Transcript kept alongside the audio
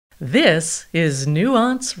This is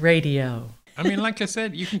Nuance Radio. I mean, like I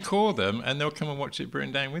said, you can call them and they'll come and watch it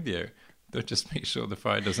burn down with you. They'll just make sure the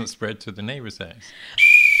fire doesn't spread to the neighbor's house.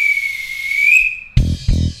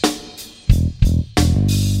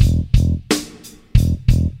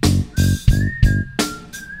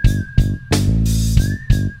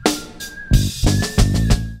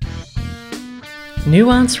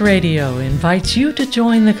 Nuance Radio invites you to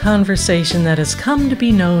join the conversation that has come to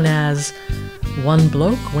be known as One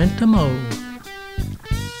Bloke Went to Mow.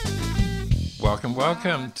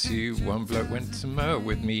 Welcome to One Bloke Went to Mow.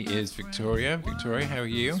 With me is Victoria. Victoria, how are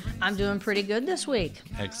you? I'm doing pretty good this week.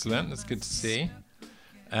 Excellent. That's good to see.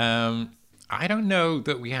 I don't know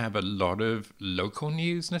that we have a lot of local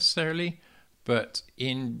news necessarily, but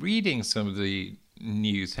in reading some of the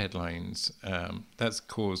news headlines, that's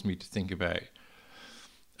caused me to think about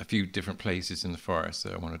a few different places in the forest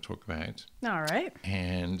that I want to talk about. All right.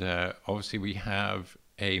 And obviously we have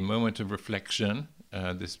a moment of reflection,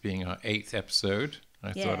 this being our 8th episode.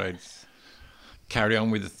 I thought I'd carry on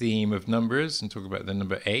with the theme of numbers and talk about the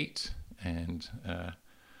number 8 and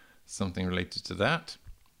something related to that.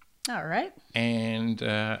 All right. And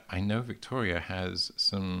I know Victoria has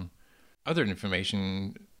some other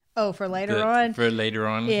information. Oh, for later on? For later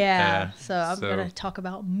on. Yeah. So I'm going to talk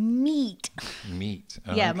about meat. Meat.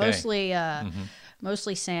 Oh, yeah, okay.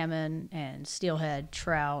 mostly salmon and steelhead,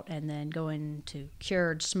 trout, and then going to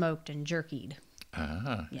cured, smoked, and jerkied.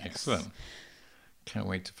 Ah, yes. Excellent. Can't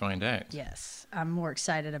wait to find out. Yes. I'm more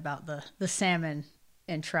excited about the salmon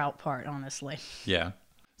and trout part, honestly. Yeah.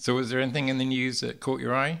 So was there anything in the news that caught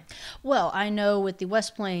your eye? Well, I know with the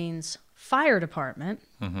West Plains Fire Department,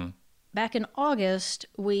 back in August,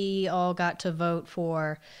 we all got to vote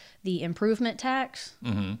for the improvement tax.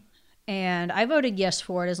 And I voted yes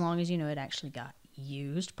for it as long as, it actually got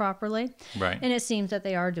used properly. Right. And it seems that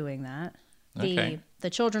they are doing that. The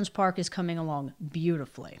children's park is coming along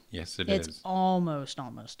beautifully. Yes, it is. It's almost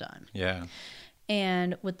done. Yeah.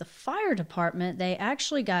 And with the fire department, they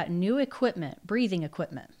actually got new equipment, breathing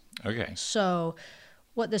equipment. Okay. So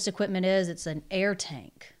what this equipment is, it's an air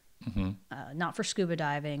tank. Not for scuba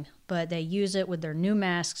diving, but they use it with their new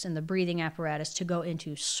masks and the breathing apparatus to go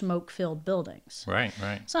into smoke-filled buildings. Right.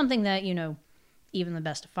 Something that, even the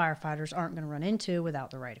best of firefighters aren't going to run into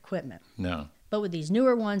without the right equipment. No. But with these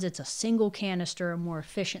newer ones, it's a single canister, more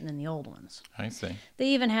efficient than the old ones. I see. They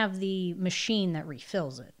even have the machine that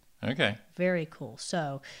refills it. Okay. Very cool.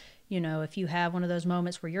 So, if you have one of those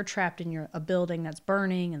moments where you're trapped in a building that's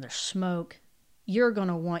burning and there's smoke, you're going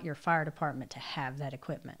to want your fire department to have that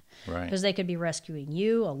equipment. Right. Because they could be rescuing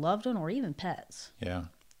you, a loved one, or even pets. Yeah.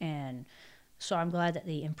 And so I'm glad that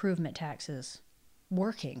the improvement tax is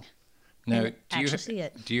working. Now,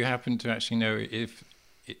 Do you happen to actually know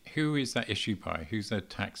who is that issued by? Who's that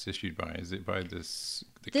tax issued by? Is it by the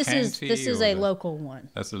county? This is a local one.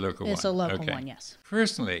 That's a local one. It's a local one, yes.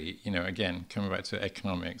 Personally, again, coming back to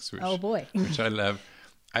economics, which, oh boy. which I love,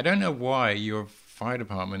 I don't know why your fire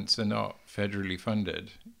departments are not federally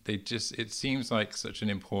funded. It seems like such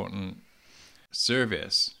an important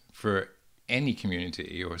service for any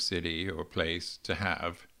community or city or place to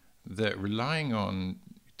have, that relying on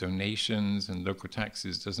donations and local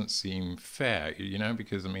taxes doesn't seem fair,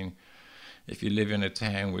 because if you live in a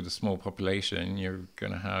town with a small population, you're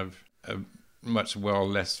going to have a much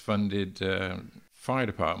less funded fire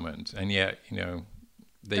department, and yet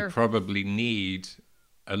they probably need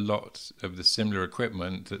a lot of the similar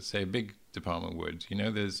equipment that, say, a big department would.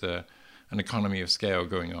 There's an economy of scale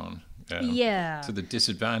going on to the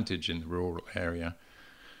disadvantage in the rural area.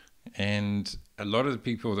 And a lot of the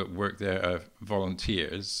people that work there are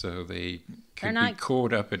volunteers, so they could be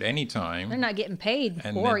called up at any time. They're not getting paid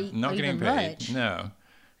not getting paid. Much. No.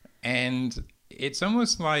 And it's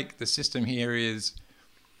almost like the system here is,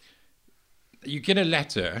 you get a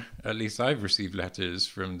letter, at least I've received letters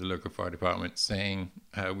from the local fire department saying,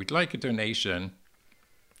 we'd like a donation,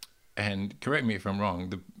 and correct me if I'm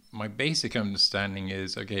wrong, my basic understanding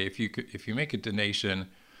is, okay, if you make a donation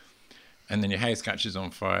and then your house catches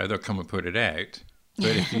on fire, they'll come and put it out.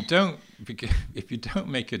 But if you don't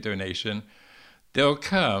make a donation, they'll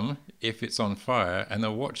come if it's on fire and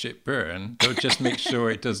they'll watch it burn. They'll just make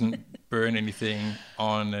sure it doesn't burn anything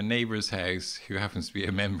on a neighbor's house who happens to be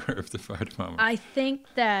a member of the fire department. I think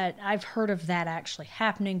that I've heard of that actually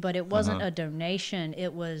happening, but it wasn't a donation.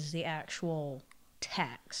 It was the actual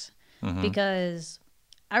tax. Because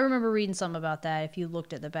I remember reading something about that. If you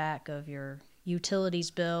looked at the back of your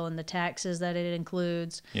utilities bill and the taxes that it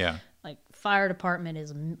includes, like fire department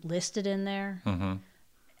is listed in there.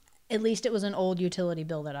 At least it was an old utility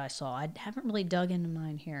bill that I saw. I haven't really dug into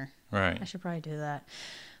mine here. Right. I should probably do that.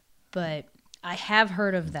 But I have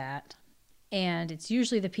heard of that, and it's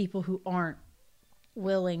usually the people who aren't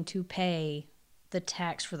willing to pay the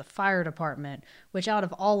tax for the fire department, which out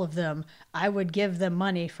of all of them, I would give them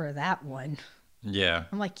money for that one. Yeah.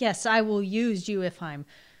 I'm like, yes, I will use you if I'm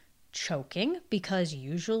choking, because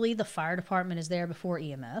usually the fire department is there before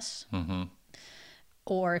EMS. Mm-hmm.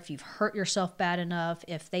 Or if you've hurt yourself bad enough,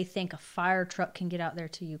 if they think a fire truck can get out there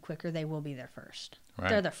to you quicker, they will be there first. Right.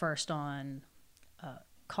 They're the first on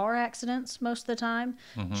car accidents most of the time,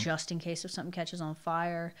 just in case if something catches on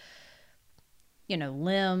fire. You know,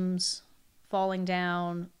 limbs falling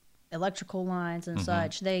down, electrical lines and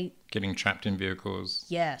such. They getting trapped in vehicles.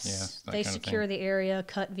 Yes, they secure the area,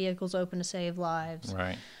 cut vehicles open to save lives.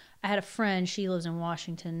 Right. I had a friend, she lives in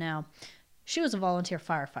Washington now. She was a volunteer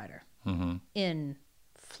firefighter in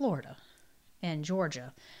Florida and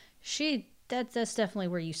Georgia. That's definitely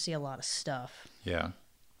where you see a lot of stuff. Yeah.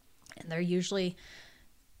 And they're usually,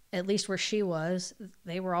 at least where she was,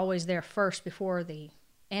 they were always there first before the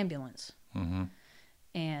ambulance. Mm-hmm.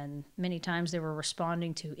 And many times they were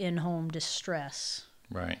responding to in-home distress.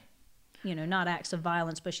 Right. You know, not acts of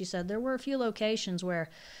violence, but she said there were a few locations where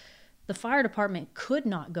the fire department could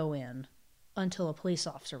not go in until a police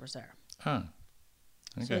officer was there. Oh.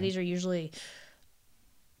 Okay. So these are usually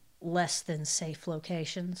less than safe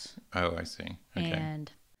locations. Oh, I see. Okay.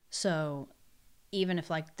 And so even if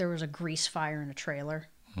like there was a grease fire in a trailer,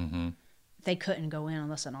 they couldn't go in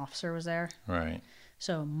unless an officer was there. Right.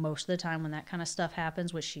 So most of the time when that kind of stuff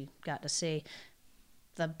happens, which she got to see,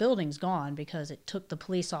 the building's gone because it took the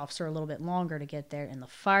police officer a little bit longer to get there, and the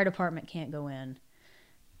fire department can't go in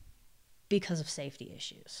because of safety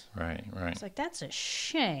issues. Right, right. It's like, that's a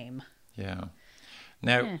shame. Yeah.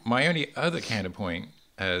 Now, my only other counterpoint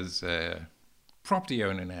as a property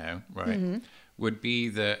owner now, right, would be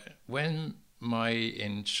that when my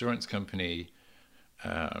insurance company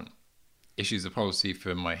issues a policy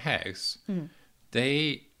for my house,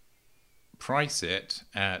 they price it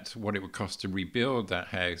at what it would cost to rebuild that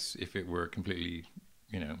house if it were completely,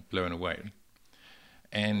 blown away.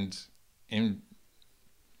 And in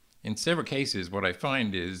several cases, what I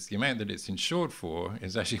find is the amount that it's insured for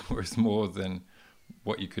is actually worth more than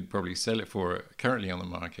what you could probably sell it for currently on the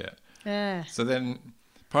market. So then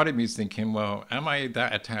part of me is thinking, well, am I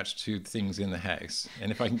that attached to things in the house?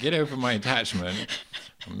 And if I can get over my attachment,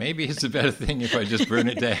 maybe it's a better thing if I just burn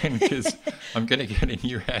it down, because I'm going to get a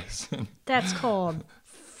new house. That's called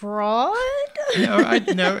fraud?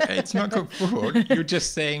 No, it's not called fraud. You're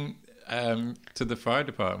just saying to the fire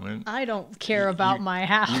department, I don't care about my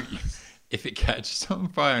house. If it catches on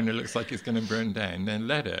fire and it looks like it's going to burn down, then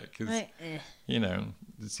let it, because,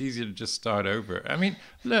 it's easier to just start over. I mean,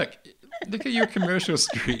 look at your commercial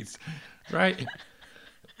streets, right?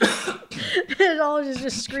 It all is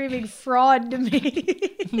just screaming fraud to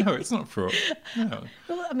me. No, it's not fraud. No.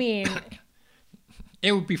 Well, I mean,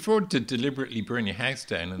 it would be fraud to deliberately burn your house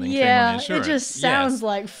down and then claim on insurance. It just sounds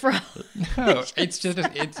like fraud. No, it's just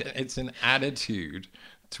it's an attitude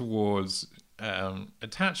towards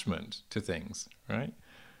attachment to things, right?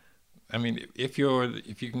 I mean, if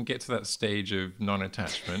you can get to that stage of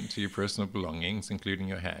non-attachment to your personal belongings, including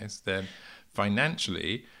your house, then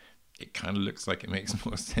financially, it kind of looks like it makes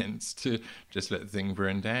more sense to just let the thing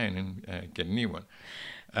burn down and get a new one.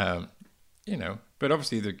 But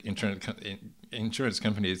obviously the insurance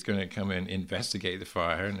company is going to come and investigate the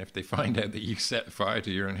fire, and if they find out that you set fire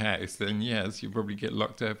to your own house, then yes, you probably get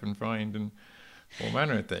locked up and fined and all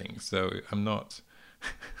manner of things. So I'm not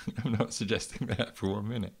suggesting that for 1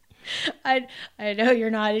 minute. I know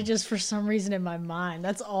you're not. It's just for some reason in my mind.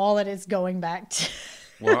 That's all that it's going back to.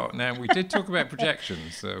 Well, now we did talk about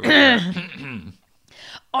projections, so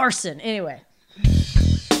arson. Anyway.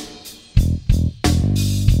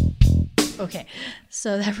 Okay,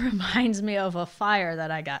 so that reminds me of a fire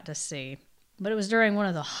that I got to see, but it was during one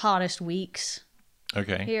of the hottest weeks.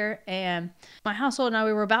 Okay. Here, and my household and I,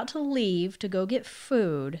 we were about to leave to go get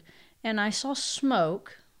food, and I saw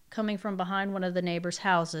smoke coming from behind one of the neighbors'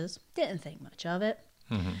 houses. Didn't think much of it.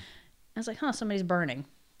 I was like, somebody's burning.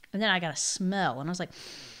 And then I got a smell, and I was like,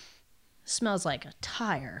 smells like a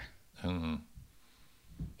tire.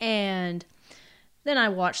 And then I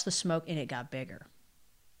watched the smoke, and it got bigger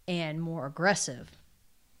and more aggressive.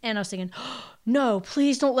 And I was thinking, no,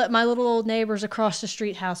 please don't let my little old neighbors across the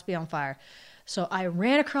street house be on fire. So I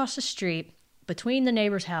ran across the street between the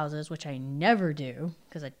neighbors' houses, which I never do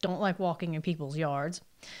because I don't like walking in people's yards.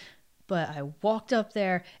 But I walked up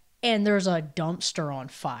there, and there's a dumpster on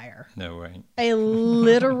fire. No way. A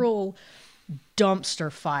literal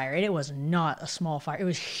dumpster fire. And it was not a small fire. It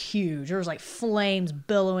was huge. There was like flames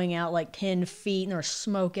billowing out like 10 feet, and there was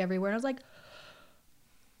smoke everywhere. And I was like,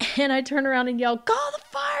 And I turned around and yelled, "Call the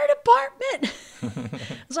fire department!"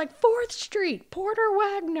 It's like 4th Street, Porter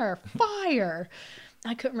Wagner, fire.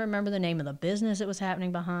 I couldn't remember the name of the business it was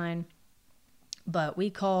happening behind. But we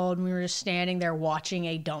called, and we were just standing there watching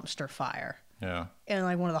a dumpster fire. Yeah. In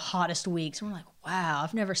like one of the hottest weeks. And we're like, wow,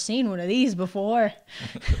 I've never seen one of these before.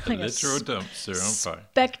 Like a literal dumpster on fire.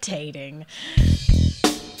 Spectating.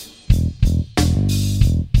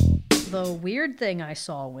 The weird thing I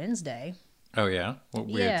saw Wednesday. Oh, yeah? What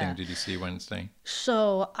weird thing did you see Wednesday?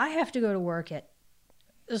 So I have to go to work at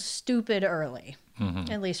stupid early,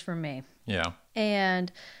 at least for me. Yeah.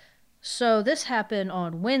 And so this happened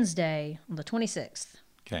on Wednesday, on the 26th,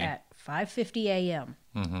 at 5:50 a.m.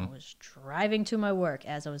 I was driving to my work.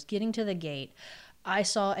 As I was getting to the gate, I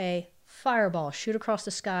saw a fireball shoot across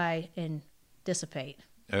the sky and dissipate.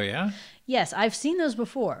 Oh, yeah? Yes, I've seen those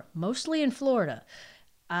before, mostly in Florida.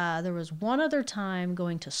 There was one other time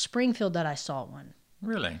going to Springfield that I saw one.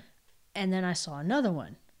 Really? And then I saw another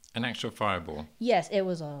one. An actual fireball? Yes, it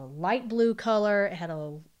was a light blue color. It had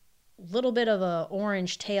a little bit of a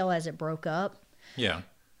orange tail as it broke up. Yeah.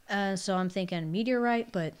 So I'm thinking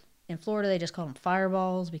meteorite, but in Florida they just call them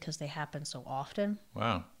fireballs because they happen so often.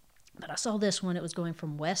 Wow. But I saw this one. It was going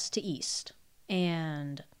from west to east.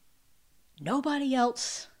 And nobody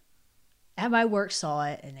else at my work saw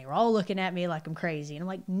it, and they were all looking at me like I'm crazy. And I'm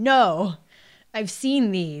like, no, I've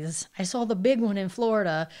seen these. I saw the big one in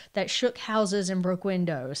Florida that shook houses and broke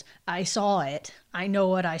windows. I saw it. I know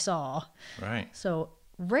what I saw. Right. So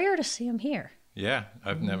rare to see them here. Yeah,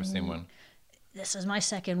 I've never seen one. This is my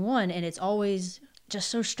second one, and it's always just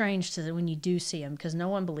so strange to when you do see them because no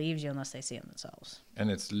one believes you unless they see them themselves. And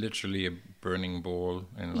it's literally a burning ball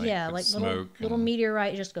and like smoke. Little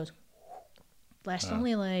meteorite just goes, lasts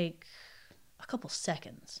only like a couple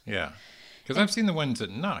seconds. Yeah. Because I've seen the ones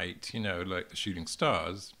at night, like the shooting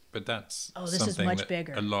stars, but that's this is much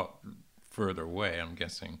bigger. A lot further away, I'm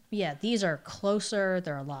guessing. Yeah, these are closer.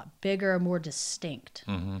 They're a lot bigger, more distinct.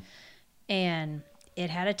 Mm-hmm. And it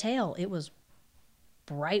had a tail. It was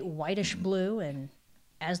bright whitish blue, and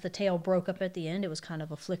as the tail broke up at the end, it was kind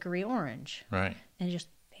of a flickery orange. Right. And it just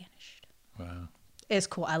vanished. Wow. It's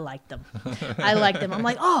cool. I like them. I like them. I'm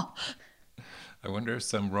like, oh! I wonder if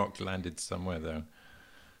some rock landed somewhere, though.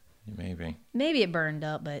 Maybe. Maybe it burned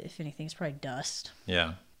up, but if anything, it's probably dust.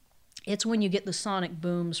 Yeah. It's when you get the sonic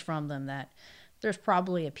booms from them that there's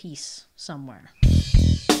probably a piece somewhere.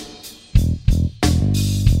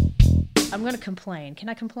 I'm going to complain. Can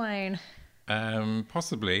I complain?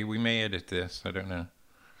 Possibly. We may edit this. I don't know.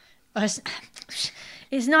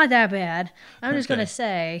 It's not that bad. I'm just going to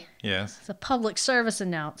say, yes, it's a public service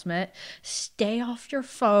announcement. Stay off your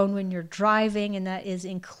phone when you're driving, and that is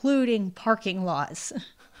including parking lots.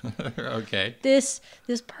 Okay. This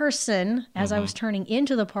person, as I was turning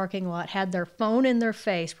into the parking lot, had their phone in their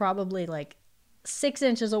face, probably like 6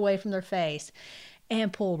 inches away from their face,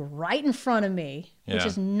 and pulled right in front of me, which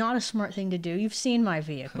is not a smart thing to do. You've seen my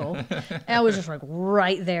vehicle. And I was just like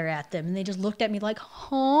right there at them, and they just looked at me like,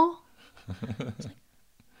 huh? It's like,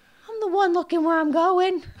 I'm the one looking where I'm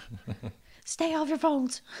going. Stay off your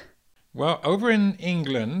phones. Well, over in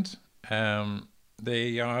England,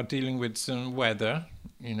 they are dealing with some weather.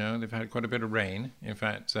 They've had quite a bit of rain. In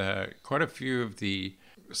fact, quite a few of the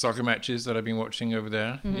soccer matches that I've been watching over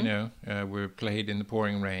there, were played in the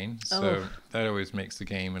pouring rain. So that always makes the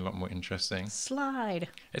game a lot more interesting. Slide.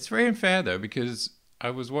 It's very unfair, though, because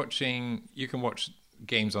I was watching, you can watch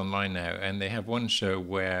games online now, and they have one show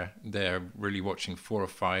where they're really watching 4 or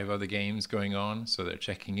 5 other games going on. So they're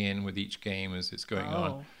checking in with each game as it's going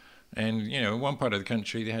on. And, in one part of the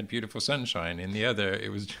country, they had beautiful sunshine. In the other, it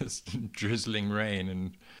was just drizzling rain.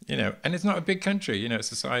 And, and it's not a big country. It's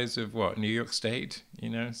the size of, New York State,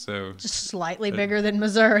 so... Just slightly bigger than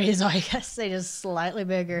Missouri, so I guess they just slightly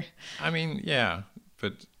bigger. I mean, yeah,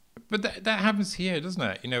 but that happens here, doesn't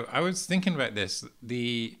it? I was thinking about this.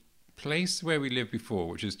 The place where we lived before,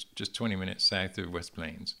 which is just 20 minutes south of West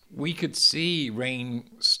Plains, we could see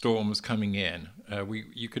rainstorms coming in.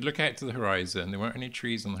 You could look out to the horizon. There weren't any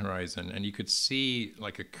trees on the horizon, and you could see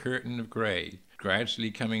like a curtain of grey gradually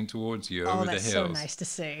coming towards you over the hills. Oh, that's so nice to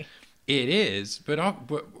see. It is, but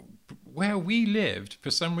where we lived, for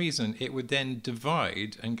some reason, it would then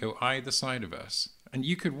divide and go either side of us. And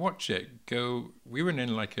you could watch it go, we were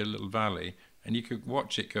in like a little valley, and you could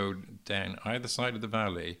watch it go down either side of the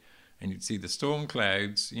valley, and you'd see the storm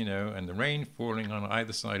clouds, and the rain falling on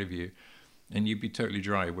either side of you, and you'd be totally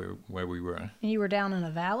dry where we were. And you were down in a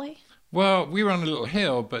valley? Well, we were on a little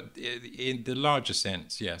hill, but in the larger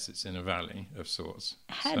sense, yes, it's in a valley of sorts.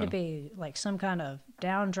 It had to be like some kind of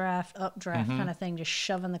downdraft, updraft kind of thing, just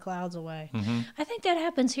shoving the clouds away. I think that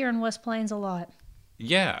happens here in West Plains a lot.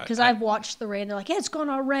 Yeah. Because I've watched the rain. They're like, yeah, it's going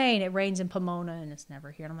to rain. It rains in Pomona and it's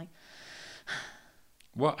never here. And I'm like,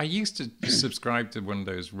 well, I used to subscribe to one of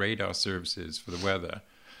those radar services for the weather.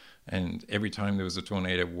 And every time there was a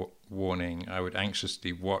tornado warning, I would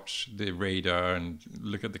anxiously watch the radar and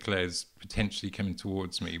look at the clouds potentially coming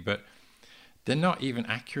towards me. But they're not even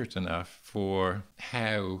accurate enough for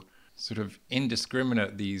how sort of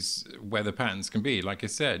indiscriminate these weather patterns can be. Like I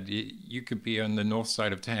said, you could be on the north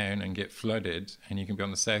side of town and get flooded, and you can be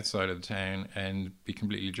on the south side of the town and be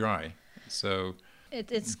completely dry. So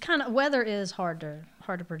it's kind of, weather is hard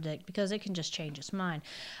to predict because it can just change its mind.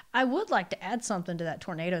 I would like to add something to that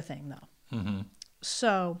tornado thing, though. Mm-hmm.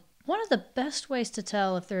 So one of the best ways to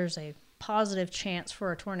tell if there's a positive chance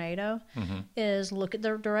for a tornado is look at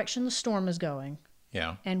the direction the storm is going,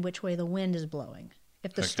 and which way the wind is blowing.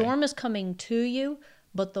 If the storm is coming to you,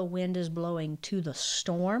 but the wind is blowing to the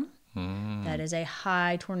storm, that is a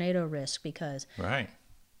high tornado risk because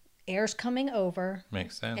air's coming over,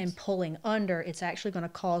 makes sense, and pulling under. It's actually going to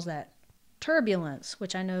cause that turbulence,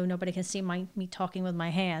 which I know nobody can see me talking with my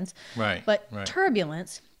hands. But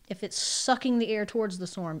turbulence, if it's sucking the air towards the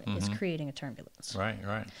storm, it's creating a turbulence.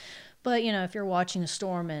 Right. But, if you're watching a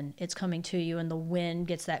storm and it's coming to you and the wind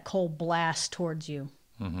gets that cold blast towards you,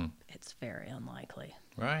 it's very unlikely.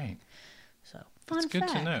 Right. So, That's good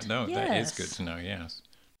to know. No, yes. That is good to know, yes.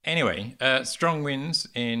 Anyway, strong winds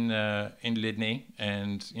in Lydney,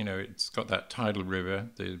 and, it's got that tidal river,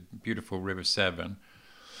 the beautiful River Severn,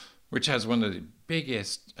 which has one of the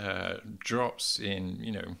biggest drops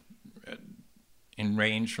in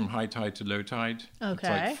range from high tide to low tide. Okay. It's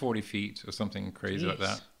like 40 feet or something crazy like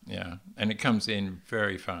that. Yeah. And it comes in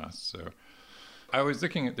very fast. So I was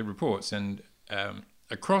looking at the reports, and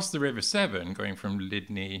across the River Severn, going from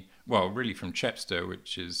Lydney, well, really from Chepstow,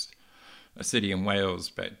 which is a city in Wales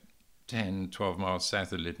about 10, 12 miles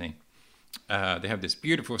south of Lydney, they have this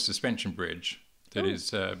beautiful suspension bridge that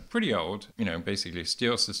is pretty old, basically a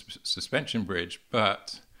steel suspension bridge,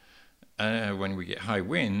 but when we get high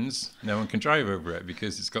winds, no one can drive over it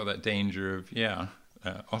because it's got that danger of,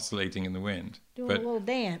 oscillating in the wind. Doing a little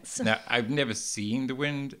dance. Now, I've never seen the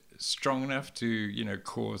wind strong enough to,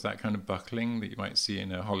 cause that kind of buckling that you might see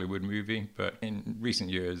in a Hollywood movie, but in recent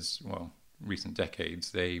years, recent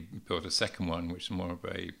decades, they built a second one, which is more of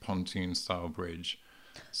a pontoon-style bridge.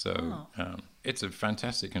 So it's a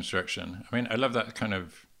fantastic construction. I mean, I love that kind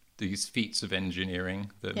of these feats of engineering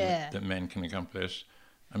that men can accomplish.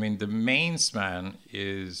 I mean, the main span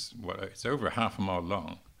is it's over half a mile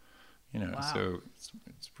long. So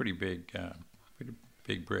it's pretty big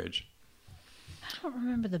bridge. I don't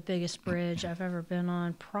remember the biggest bridge I've ever been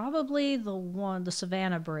on. Probably the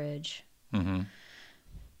Savannah Bridge. Mm-hmm.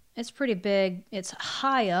 It's pretty big. It's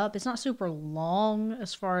high up. It's not super long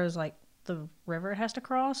as far as like the river it has to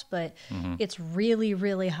cross, but it's really,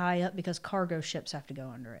 really high up because cargo ships have to go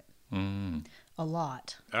under it. A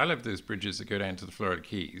lot. I love those bridges that go down to the Florida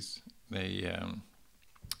Keys. They,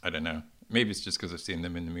 I don't know. Maybe it's just because I've seen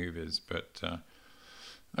them in the movies, but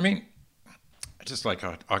I mean, I just like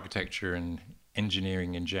architecture and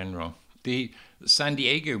engineering in general. The San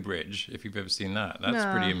Diego Bridge, if you've ever seen that, that's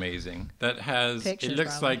pretty amazing. That has, Pictures, it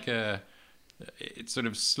looks probably. like it sort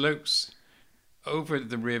of slopes over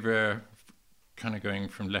the river, kind of going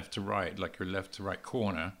from left to right, like a left to right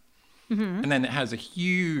corner. And then it has a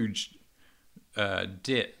huge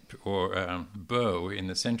dip or bow in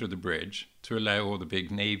the center of the bridge to allow all the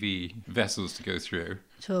big Navy vessels to go through.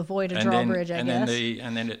 To avoid a drawbridge, I guess.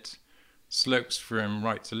 And then it slopes from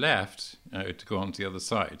right to left to go on to the other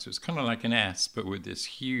side. So it's kind of like an S, but with this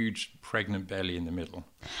huge pregnant belly in the middle.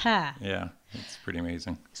 Ha! Yeah, it's pretty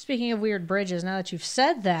amazing. Speaking of weird bridges, now that you've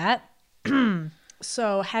said that,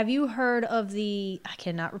 so have you heard of I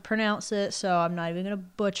cannot pronounce it, so I'm not even going to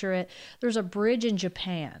butcher it. There's a bridge in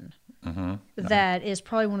Japan that is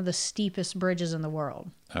probably one of the steepest bridges in the world.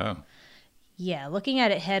 Oh. Yeah, looking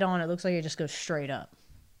at it head on, it looks like it just goes straight up.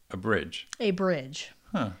 A bridge? A bridge.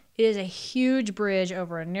 Huh. It is a huge bridge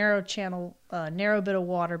over a narrow channel, narrow bit of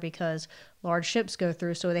water because large ships go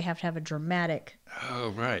through, so they have to have a dramatic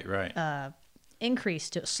increase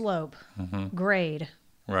to slope, grade,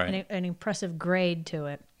 an impressive grade to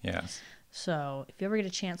it. Yes. So if you ever get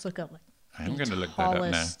a chance, look up I'm going to look that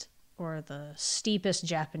up now. Or the steepest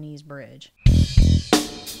Japanese bridge.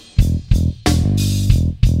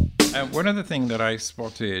 One other thing that I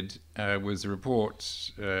spotted was a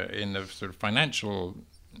report in the sort of financial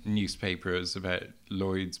newspapers about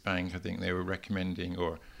Lloyd's Bank. I think they were recommending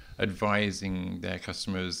or advising their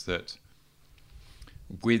customers that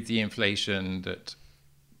with the inflation that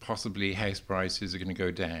possibly house prices are going to go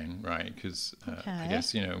down, right? Because I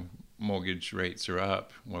guess, mortgage rates are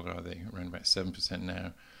up. What are they? Around about 7%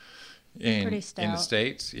 now. Pretty In stout. the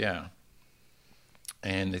States, yeah.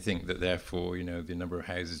 And they think that therefore, the number of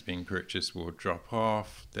houses being purchased will drop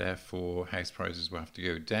off. Therefore, house prices will have to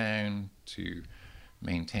go down to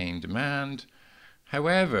maintain demand.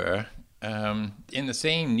 However, in the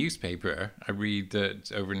same newspaper, I read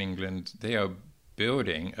that over in England, they are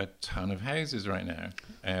building a ton of houses right now,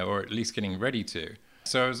 or at least getting ready to.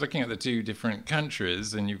 So I was looking at the two different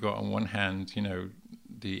countries, and you've got on one hand,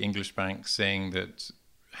 the English bank saying that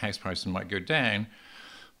house prices might go down,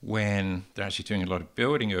 when they're actually doing a lot of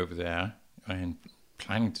building over there and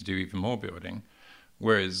planning to do even more building.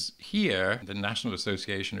 Whereas here, the National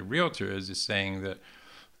Association of Realtors is saying that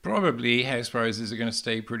probably house prices are going to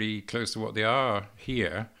stay pretty close to what they are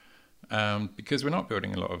here, because we're not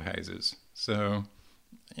building a lot of houses. So,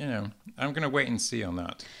 I'm going to wait and see on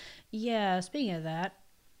that. Yeah, speaking of that,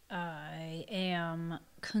 I am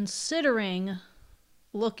considering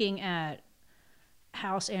looking at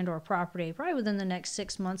house and or property probably within the next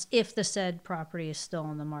 6 months, if the said property is still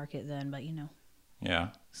on the market then, but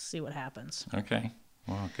Yeah. see what happens. Okay.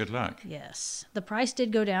 Well, good luck. Yes. The price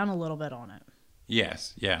did go down a little bit on it.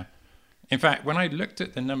 Yes, yeah. In fact, when I looked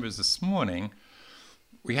at the numbers this morning,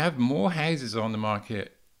 we have more houses on the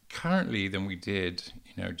market currently than we did,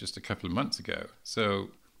 just a couple of months ago.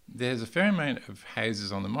 So there's a fair amount of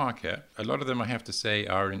houses on the market. A lot of them, I have to say,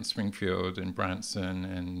 are in Springfield and Branson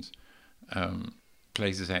and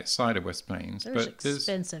places outside of West Plains. There's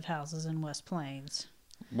expensive houses in West Plains.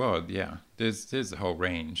 Well, yeah, there's the whole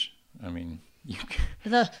range. I mean,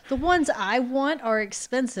 the ones I want are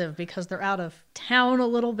expensive because they're out of town a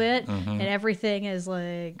little bit, and everything is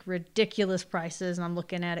like ridiculous prices. And I'm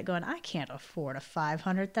looking at it going, I can't afford a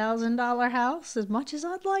 $500,000 house as much as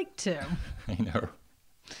I'd like to. I know.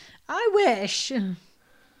 I wish.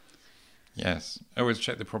 Yes, I always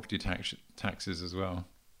check the property taxes as well.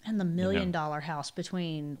 And the $1 million house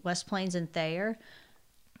between West Plains and Thayer,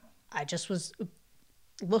 I just was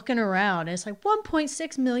looking around, and it's like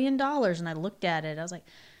 $1.6 million. And I looked at it, I was like,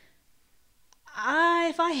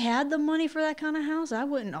 if I had the money for that kind of house, I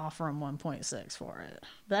wouldn't offer him 1.6 for it.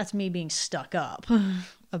 But that's me being stuck up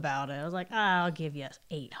about it. I was like, I'll give you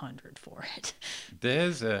 800 for it.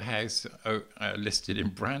 There's a house listed in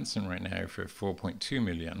Branson right now for 4.2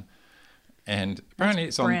 million. And apparently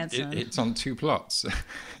it's on 2 plots.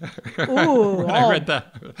 Ooh, I read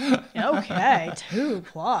that. Okay, 2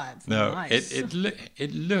 plots. No, nice.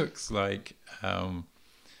 it looks like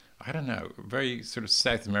I don't know, very sort of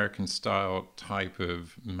South American style type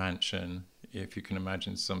of mansion. If you can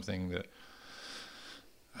imagine something that,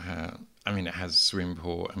 it has a swimming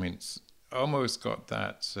pool. I mean, it's almost got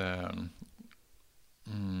that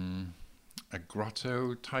a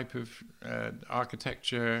grotto type of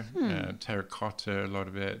architecture, terracotta, a lot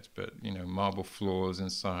of it, but marble floors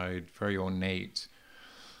inside, very ornate.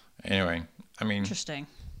 Anyway, Interesting.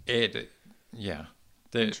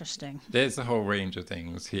 Interesting. There's a whole range of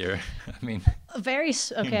things here.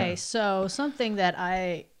 Okay. So something that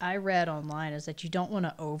I read online is that you don't want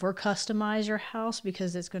to over customize your house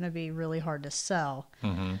because it's going to be really hard to sell.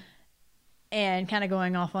 Mm-hmm. And kind of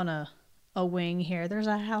going off on a wing here, there's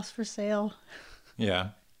a house for sale. Yeah.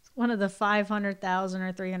 It's one of the $500,000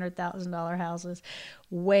 or $300,000 houses.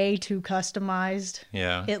 Way too customized.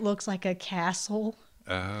 Yeah. It looks like a castle.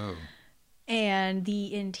 Oh. And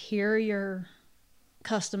the interior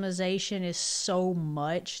customization is so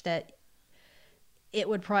much that it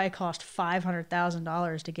would probably cost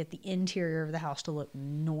 $500,000 to get the interior of the house to look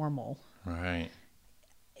normal. Right.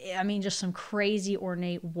 Just some crazy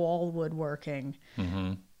ornate wall woodworking.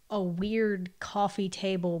 Mm-hmm. A weird coffee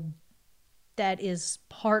table that is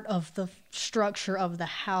part of the structure of the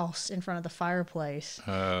house in front of the fireplace.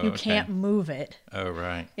 Oh, you can't move it. Oh,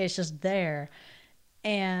 right. It's just there.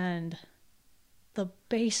 And the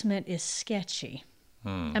basement is sketchy.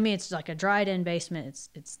 It's like a dried-in basement.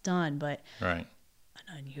 It's done, but right.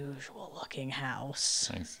 An unusual looking house.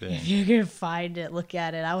 I see. If you can find it, look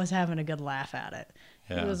at it. I was having a good laugh at it.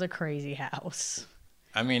 Yeah. It was a crazy house.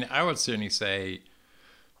 I would certainly say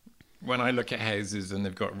when I look at houses and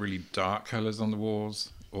they've got really dark colors on the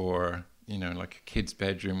walls, or, like a kid's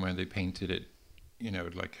bedroom where they painted it,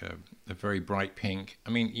 like a very bright pink.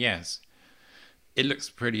 Yes, it looks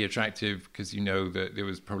pretty attractive because that there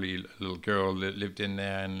was probably a little girl that lived in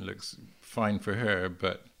there and it looks fine for her,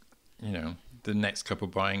 but, the next couple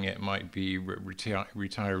buying it might be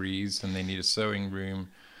retirees and they need a sewing room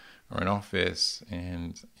or an office,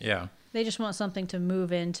 and yeah. They just want something to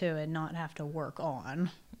move into and not have to work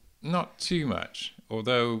on. Not too much,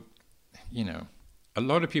 although, a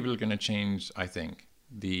lot of people are going to change, I think,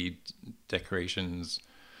 the decorations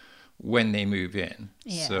when they move in.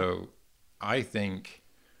 Yeah. So I think,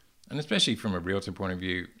 and especially from a realtor point of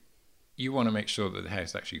view, you want to make sure that the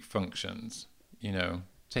house actually functions, you know,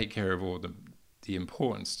 take care of all the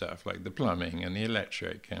important stuff like the plumbing and the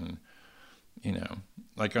electric, and, you know,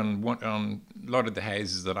 like on a lot of the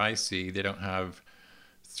houses that I see, they don't have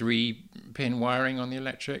 3-pin wiring on the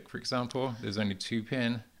electric, for example. There's only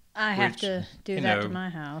 2-pin. I have to do that to my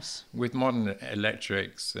house. With modern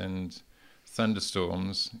electrics and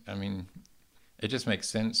thunderstorms, I mean, it just makes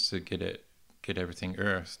sense to get everything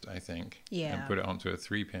earthed, I think. Yeah. And put it onto a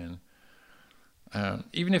 3-pin.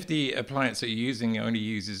 Even if the appliance that you're using only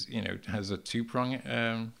uses, you know, has a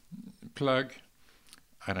 2-prong plug,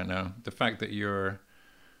 I don't know. The fact that your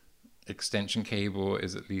extension cable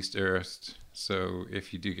is at least earthed, so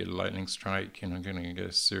if you do get a lightning strike, you're not going to get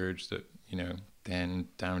a surge that, you know, then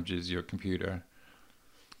damages your computer.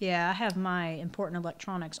 Yeah, I have my important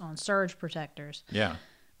electronics on surge protectors. Yeah.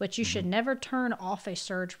 But you should never turn off a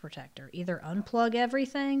surge protector. Either unplug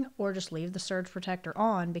everything or just leave the surge protector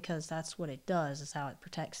on, because that's what it does, is how it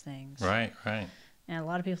protects things. Right, right. And a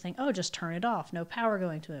lot of people think, oh, just turn it off. No power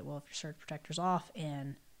going to it. Well, if your surge protector's off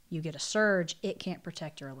and you get a surge, it can't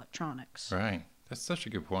protect your electronics. Right. That's such a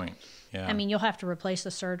good point. Yeah. I mean, you'll have to replace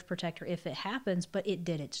the surge protector if it happens, but it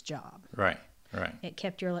did its job. Right, right. It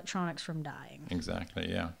kept your electronics from dying. Exactly,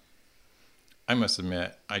 yeah. I must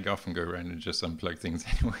admit, I often go around and just unplug things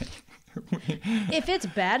anyway. If it's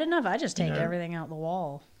bad enough, I just take everything out the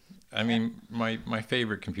wall. I mean, my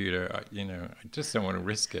favorite computer, you know, I just don't want to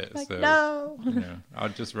risk it. Like, so, no. You know,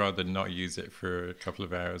 I'd just rather not use it for a couple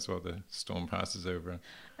of hours while the storm passes over.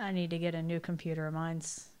 I need to get a new computer.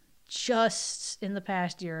 Mine's just in the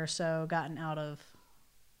past year or so gotten out of,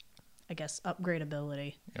 I guess,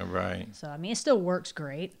 upgradability. Yeah, right. So, I mean, it still works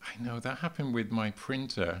great. I know, that happened with my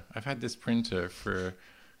printer. I've had this printer for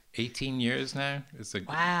 18 years now. It's a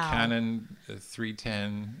Canon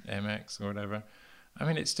 310 MX or whatever. I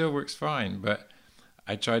mean, it still works fine, but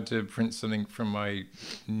I tried to print something from my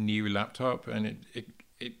new laptop, and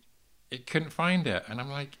it couldn't find it. And I'm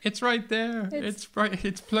like, it's right there. It's right.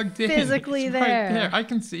 It's plugged in. Physically it's there. Right there. I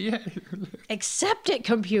can see it. Accept it,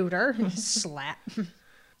 computer. Slap.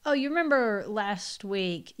 Oh, you remember last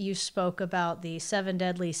week you spoke about the 7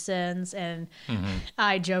 deadly sins, and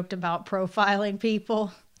I joked about profiling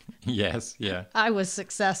people. Yes, yeah. I was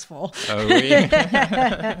successful. Oh,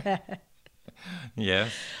 yeah.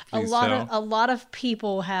 Yes. A lot of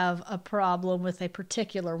people have a problem with a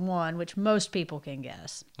particular one, which most people can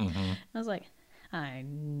guess. I was like, I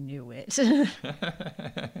knew it.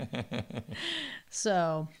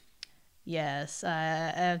 So, yes,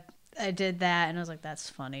 I did that, and I was like, that's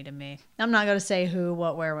funny to me. I'm not going to say who,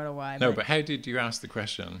 what, where, what, or why. No, but how did you ask the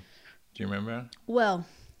question? Do you remember? Well,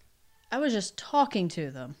 I was just talking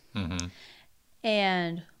to them.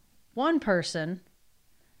 And one person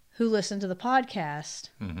who listened to the podcast,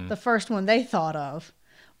 the first one they thought of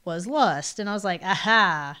was lust. And I was like,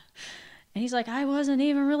 aha. And he's like, I wasn't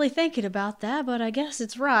even really thinking about that, but I guess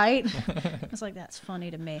it's right. I was like, that's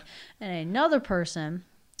funny to me. And another person,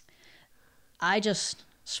 I just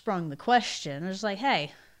sprung the question. I was like,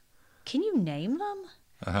 hey, can you name them?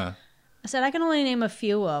 I said, I can only name a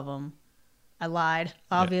few of them. I lied,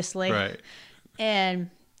 obviously. Yeah, right.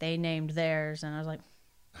 And they named theirs, and I was like,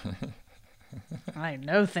 I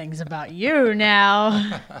know things about you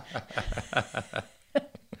now.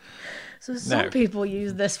 So some people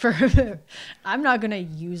use this for, I'm not going to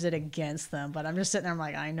use it against them, but I'm just sitting there, I'm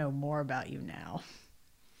like, I know more about you now.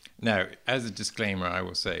 Now, as a disclaimer, I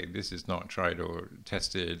will say this is not tried or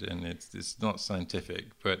tested, and it's not scientific,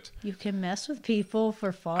 but you can mess with people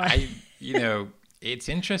for fun. It's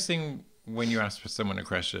interesting when you ask for someone a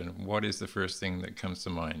question, what is the first thing that comes to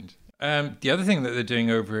mind? The other thing that they're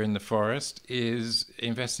doing over in the forest is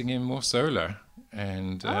investing in more solar.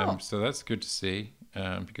 And so that's good to see,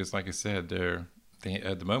 because like I said, they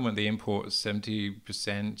at the moment they import 70%,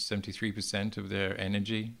 73% of their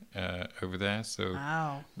energy over there. So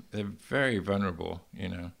they're very vulnerable, you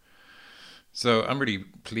know. So I'm really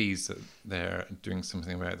pleased that they're doing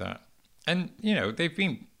something about that. And, you know, they've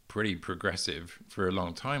been pretty progressive for a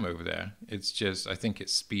long time over there. It's just, I think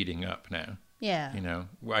it's speeding up now. Yeah. You know,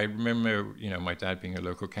 I remember, you know, my dad being a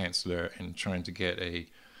local councillor and trying to get a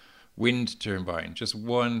wind turbine, just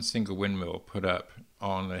one single windmill put up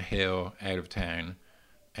on a hill out of town.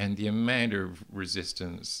 And the amount of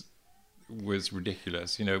resistance was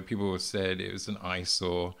ridiculous. You know, people said it was an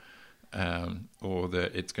eyesore, or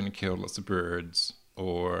that it's going to kill lots of birds,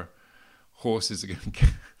 or horses are going to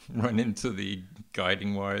run into the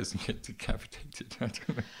guiding wires and get decapitated. I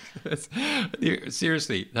don't know.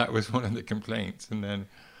 Seriously, that was one of the complaints. And then,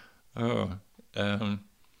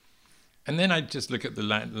 And then I just look at the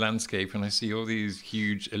landscape and I see all these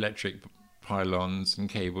huge electric pylons and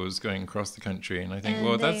cables going across the country, and I think,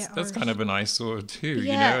 well, that's kind of an eyesore too,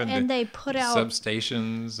 yeah, you know. And they put out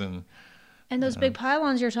substations and those big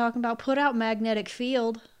pylons you're talking about put out magnetic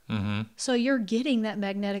field, so you're getting that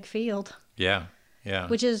magnetic field. Yeah.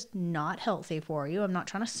 Which is not healthy for you. I'm not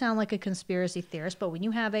trying to sound like a conspiracy theorist, but when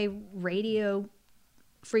you have a radio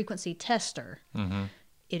frequency tester,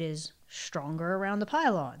 it is stronger around the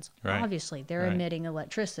pylons. Right. Obviously, they're emitting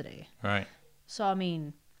electricity. Right. So, I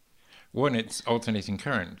mean... One, it's alternating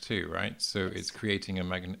current too, right? So it's creating a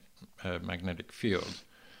magnetic field,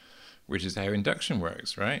 which is how induction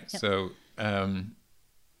works, right? Yep. So,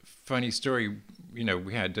 funny story, you know,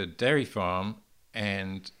 we had a dairy farm,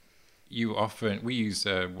 and we use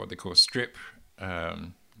what they call strip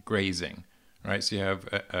grazing, right? So you have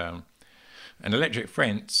an electric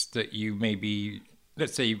fence that you maybe,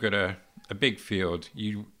 let's say you've got a big field.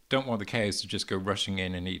 You don't want the cows to just go rushing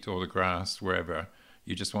in and eat all the grass wherever.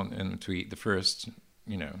 You just want them to eat the first,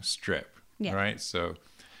 you know, strip, right? So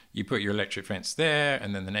you put your electric fence there,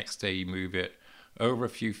 and then the next day you move it over a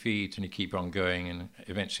few feet, and you keep on going, and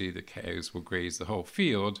eventually the cows will graze the whole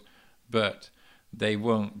field, but they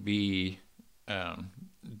won't be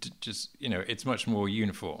just, you know, it's much more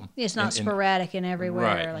uniform. It's not sporadic and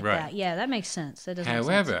everywhere right. that. Yeah, that makes sense. That does make sense.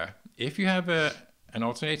 However, if you have an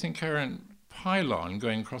alternating current pylon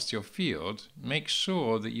going across your field, make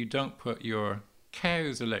sure that you don't put your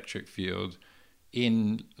cow's electric field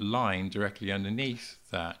in line directly underneath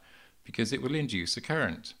that, because it will induce a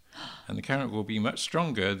current. And the current will be much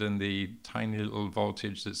stronger than the tiny little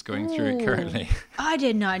voltage that's going through it currently. I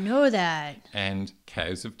did not know that. And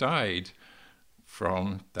cows have died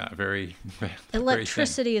from that very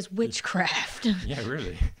Electricity is witchcraft. Yeah,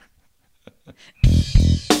 really.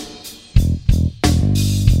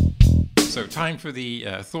 So time for the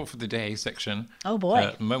thought for the day section. Oh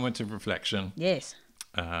boy. Moment of reflection. Yes.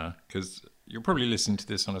 Because you'll probably listen to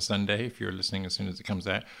this on a Sunday if you're listening as soon as it comes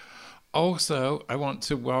out. Also, I want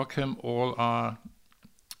to welcome all our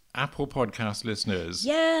Apple Podcast listeners.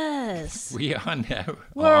 Yes. We are now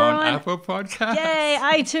on Apple Podcasts. Yay,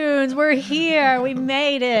 iTunes. We're here. We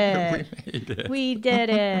made it. We did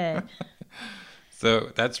it.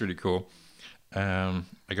 So that's really cool. I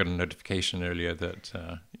got a notification earlier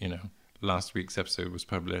that, last week's episode was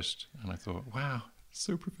published. And I thought, wow,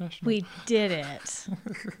 so professional. We did it.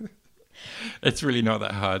 It's really not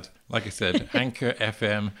that hard. Like I said, Anchor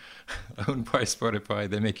FM, owned by Spotify,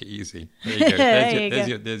 they make it easy. There you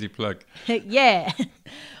go. There's your plug. Yeah.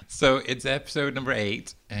 So it's episode number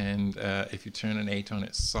 8, and if you turn an 8 on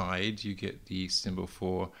its side, you get the symbol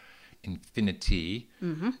for infinity.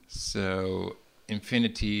 Mm-hmm. So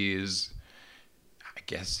infinity is, I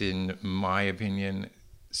guess, in my opinion,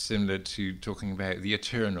 similar to talking about the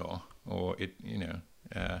eternal, or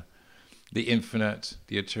the infinite,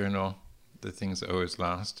 the eternal, the things that always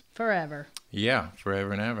last. Forever. Yeah,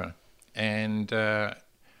 forever and ever. And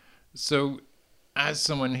so as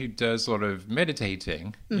someone who does a lot of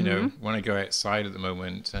meditating, when I go outside at the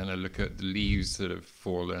moment and I look at the leaves that have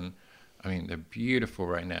fallen, I mean, they're beautiful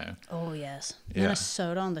right now. Oh, yes. Yeah.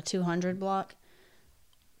 Minnesota on the 200 block.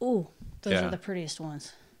 Ooh, those are the prettiest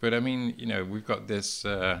ones. But I mean, we've got this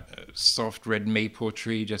soft red maple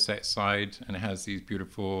tree just outside, and it has these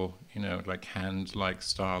beautiful, like hand-like,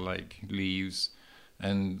 star-like leaves.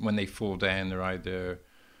 And when they fall down, they're either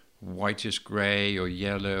whitish gray or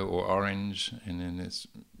yellow or orange, and then this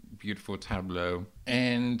beautiful tableau.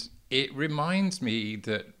 And it reminds me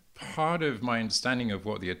that part of my understanding of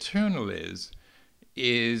what the eternal is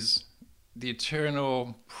the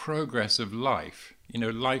eternal progress of life.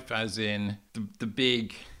 Life as in the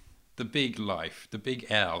big life, the big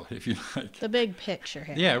L, if you like. The big picture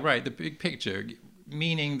here. Yeah, right, the big picture,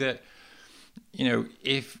 meaning that,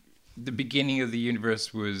 if the beginning of the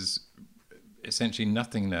universe was essentially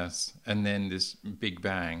nothingness, and then this big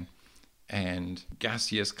bang, and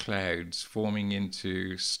gaseous clouds forming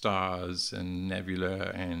into stars and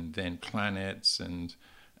nebula, and then planets and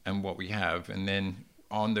what we have, and then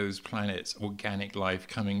on those planets, organic life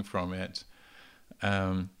coming from it.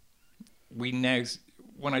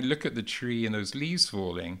 When I look at the tree and those leaves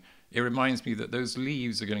falling, it reminds me that those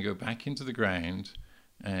leaves are going to go back into the ground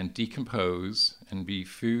and decompose and be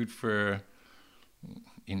food for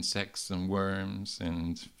insects and worms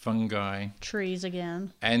and fungi. Trees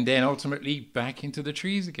again. And then ultimately back into the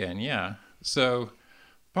trees again, yeah. So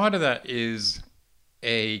part of that is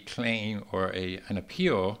a claim or an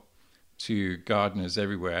appeal to gardeners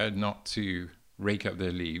everywhere not to rake up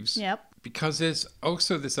their leaves. Yep. Because there's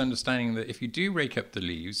also this understanding that if you do rake up the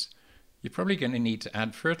leaves, you're probably going to need to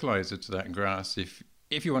add fertilizer to that grass if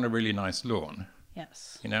if you want a really nice lawn,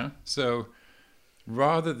 Yes. you know? So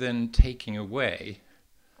rather than taking away,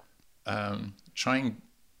 try and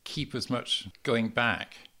keep as much going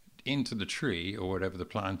back into the tree or whatever the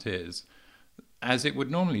plant is as it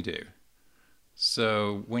would normally do.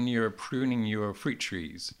 So when you're pruning your fruit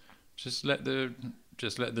trees, just let the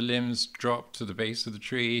limbs drop to the base of the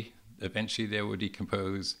tree. Eventually they will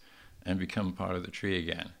decompose and become part of the tree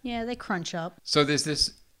again. Yeah, they crunch up. So there's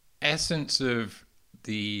this essence of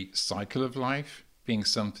the cycle of life being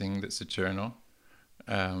something that's eternal,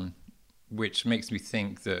 which makes me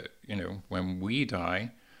think that, you know, when we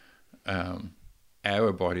die,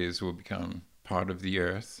 our bodies will become part of the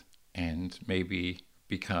earth and maybe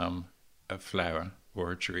become a flower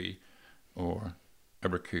or a tree or a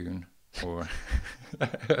raccoon or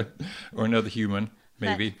or another human,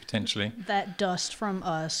 maybe, potentially. That dust from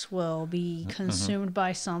us will be consumed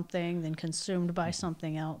by something, then consumed by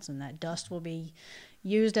something else, and that dust will be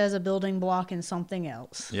used as a building block in something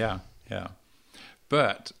else. Yeah.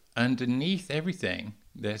 But underneath everything,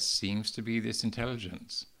 there seems to be this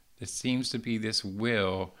intelligence. There seems to be this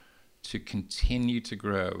will to continue to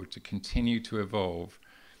grow, to continue to evolve.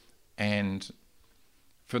 And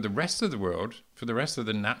for the rest of the world, for the rest of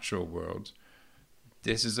the natural world,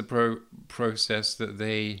 this is a process that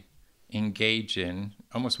they engage in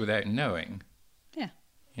almost without knowing. Yeah.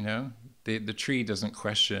 You know, the tree doesn't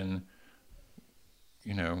question,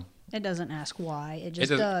 you know. It doesn't ask why. It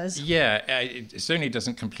just does. Yeah, it certainly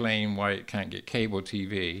doesn't complain why it can't get cable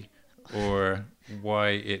TV or why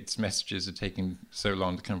its messages are taking so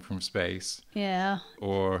long to come from space. Yeah.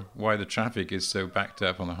 Or why the traffic is so backed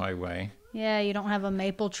up on the highway. Yeah, you don't have a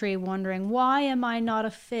maple tree wondering, why am I not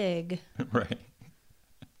a fig? Right.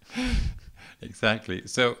 Exactly.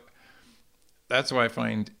 So that's why I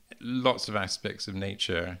find lots of aspects of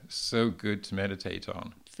nature so good to meditate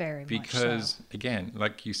on. Very much Because, so. again,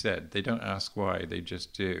 like you said, they don't ask why, they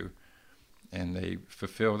just do. And they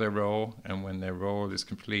fulfill their role, and when their role is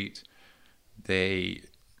complete, they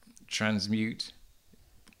transmute,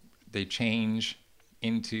 they change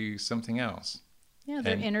into something else. Yeah,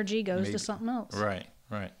 their And energy goes to something else. Right.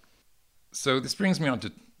 So this brings me on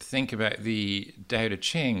to think about the Tao Te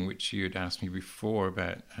Ching, which you had asked me before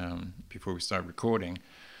about, before we started recording.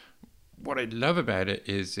 What I love about it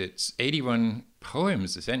is it's 81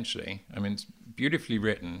 poems, essentially. I mean, it's beautifully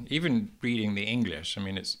written. Even reading the English, I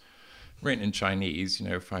mean, it's written in Chinese,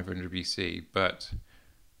 500 BC, but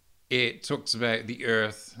it talks about the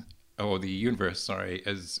earth, or the universe,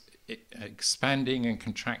 as expanding and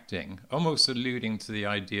contracting, almost alluding to the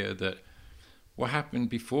idea that what happened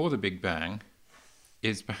before the Big Bang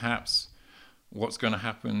is perhaps what's going to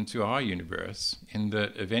happen to our universe, in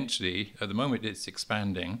that eventually, at the moment, it's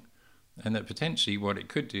expanding, and that potentially what it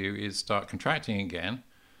could do is start contracting again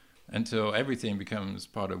until everything becomes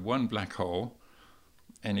part of one black hole,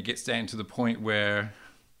 and it gets down to the point where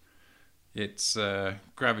its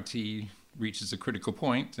gravity reaches a critical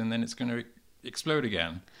point, and then it's going to explode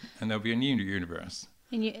again, and there'll be a new universe.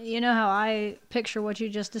 And you know how I picture what you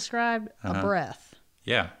just described? A breath.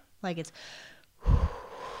 Yeah. Like it's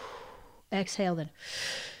exhale, then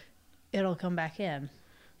it'll come back in.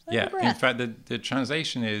 Like yeah. In fact, the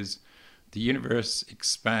translation is the universe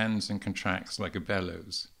expands and contracts like a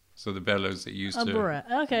bellows. So the bellows that used to... A breath.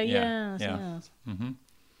 Okay, Yeah, yes, yeah. yes. Mm-hmm.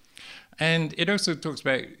 And it also talks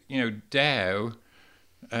about, Tao.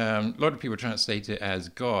 A lot of people translate it as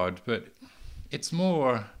God, but it's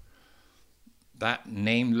more that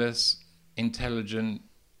nameless, intelligent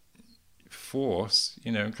force,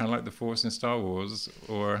 kind of like the Force in Star Wars,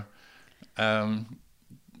 or that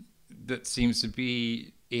seems to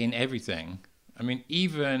be in everything. I mean,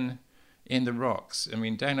 even in the rocks,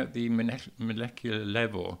 down at the molecular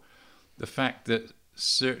level, the fact that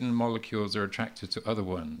certain molecules are attracted to other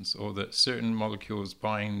ones, or that certain molecules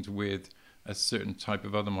bind with a certain type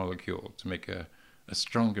of other molecule to make a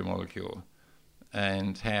stronger molecule,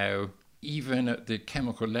 and how even at the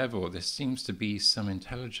chemical level there seems to be some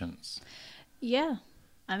intelligence. Yeah.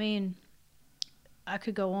 I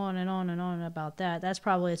could go on and on and on about that. That's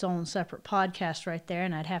probably its own separate podcast right there,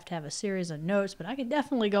 and I'd have to have a series of notes, but I could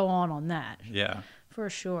definitely go on that. Yeah. For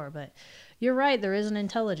sure. But you're right, there is an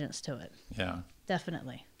intelligence to it. Yeah.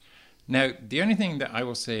 Definitely. Now, the only thing that I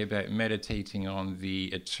will say about meditating on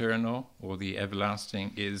the eternal or the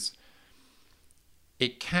everlasting is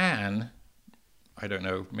it can, I don't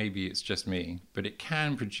know, maybe it's just me, but it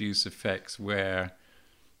can produce effects where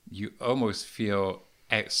you almost feel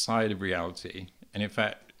outside of reality. And in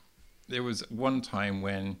fact, there was one time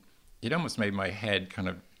when it almost made my head kind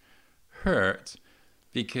of hurt,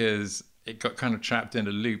 because it got kind of trapped in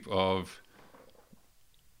a loop of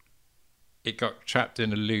it got trapped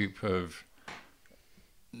in a loop of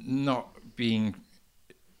not being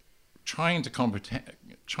trying to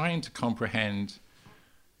comprehend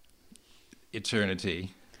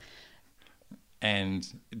eternity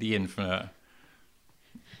and the infinite,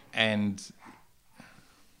 and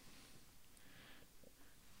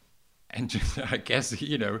just, I guess,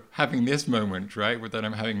 having this moment, right, that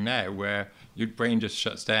I'm having now, where your brain just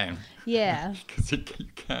shuts down. Yeah. Because you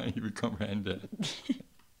can't even comprehend it.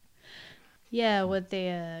 Yeah, with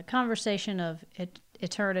the conversation of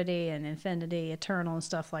eternity and infinity, eternal and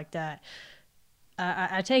stuff like that,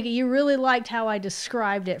 I take it you really liked how I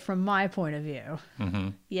described it from my point of view. Mm-hmm.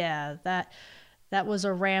 Yeah, that was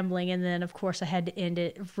a rambling, and then, of course, I had to end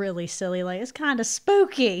it really silly, like, it's kind of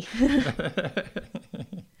spooky.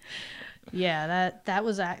 Yeah,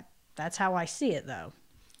 that's how I see it, though.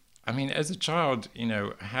 I mean, as a child,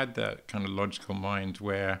 I had that kind of logical mind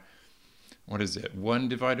where, what is it? 1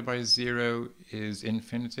 divided by 0 is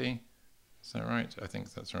infinity. Is that right? I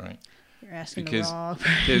think that's right. You're asking the wrong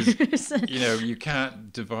person. Because, you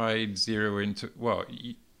can't divide 0 into,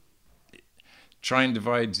 try and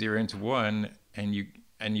divide 0 into 1, and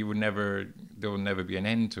you would never, there will never be an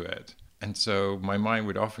end to it. And so my mind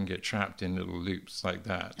would often get trapped in little loops like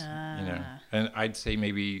that, And I'd say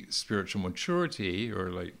maybe spiritual maturity,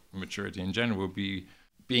 or like maturity in general, would be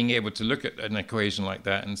being able to look at an equation like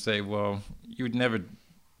that and say, well, you would never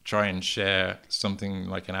try and share something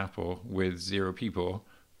like an apple with 0 people.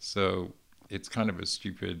 So it's kind of a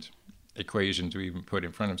stupid equation to even put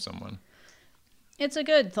in front of someone. It's a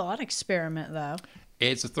good thought experiment, though.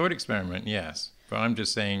 It's a thought experiment, yes. But I'm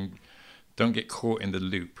just saying, don't get caught in the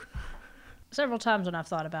loop. Several times when I've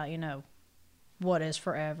thought about, what is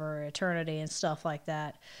forever, eternity, and stuff like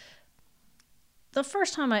that, the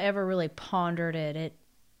first time I ever really pondered it, it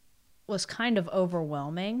was kind of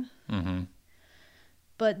overwhelming. Mm-hmm.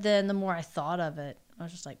 But then the more I thought of it, I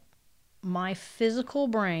was just like, my physical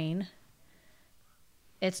brain,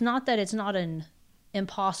 it's not that it's not an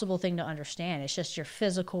impossible thing to understand. It's just your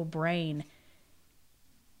physical brain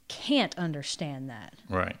can't understand that.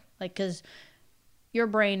 Right. Like, because your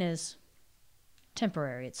brain is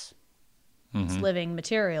temporary. It's living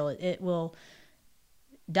material. It will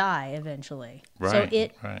die eventually. Right.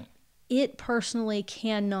 So it personally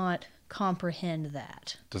cannot comprehend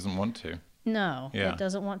that. Doesn't want to. No, Yeah. It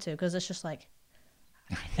doesn't want to, because it's just like,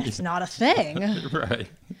 it's not a thing. Right.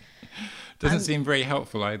 Doesn't seem very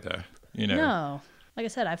helpful either, No. Like I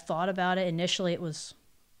said, I've thought about it. Initially, it was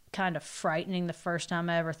kind of frightening the first time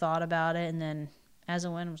I ever thought about it. And then as it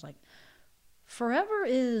went, I was like, forever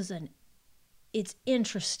it's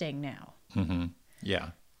interesting now. Mm-hmm.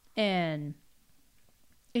 Yeah. And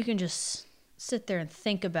you can just sit there and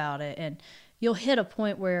think about it, and you'll hit a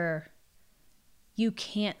point where you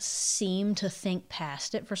can't seem to think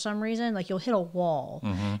past it for some reason. Like, you'll hit a wall,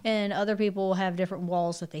 and other people will have different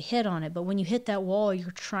walls that they hit on it. But when you hit that wall,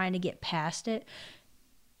 you're trying to get past it,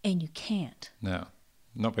 and you can't. No,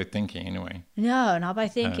 not by thinking anyway. No, not by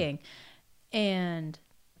thinking. And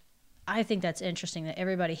I think that's interesting that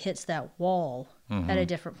everybody hits that wall at a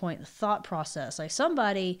different point in the thought process. Like,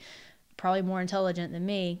 somebody probably more intelligent than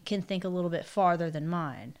me can think a little bit farther than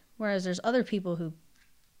mine. Whereas there's other people who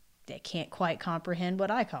they can't quite comprehend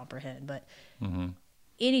what I comprehend. But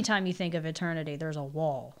anytime you think of eternity, there's a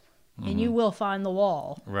wall. And you will find the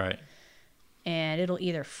wall. Right. And it'll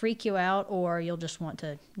either freak you out or you'll just want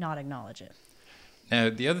to not acknowledge it. Now,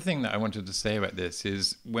 the other thing that I wanted to say about this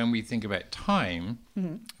is when we think about time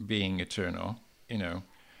being eternal,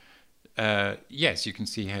 yes, you can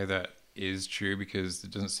see how that is true because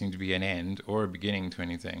there doesn't seem to be an end or a beginning to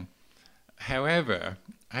anything. However,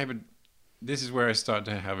 this is where I start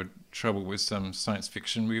to have trouble with some science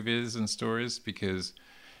fiction movies and stories, because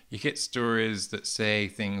you get stories that say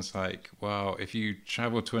things like, well, if you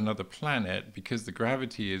travel to another planet, because the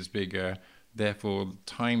gravity is bigger, therefore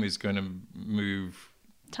time is going to move,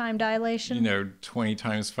 time dilation, 20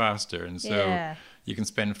 times faster. And so you can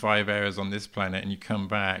spend 5 hours on this planet and you come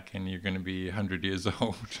back and you're going to be 100 years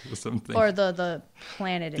old or something. Or the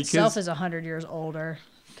planet itself is 100 years older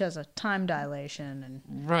because of time dilation.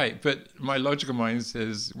 And right, but my logical mind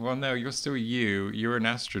says, well, no, you're still you're an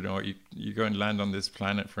astronaut. You go and land on this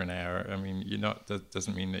planet for an hour. I mean, that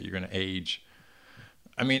doesn't mean that you're going to age.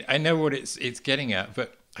 I mean, I know what it's getting at,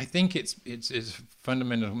 but I think it's a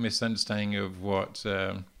fundamental misunderstanding of what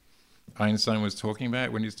Einstein was talking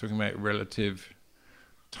about when he was talking about relative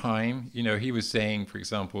time. He was saying, for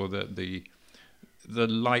example, that the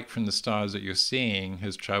light from the stars that you're seeing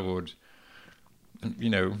has traveled,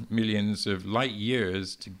 millions of light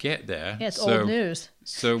years to get there. Yeah, it's old news.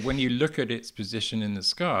 So when you look at its position in the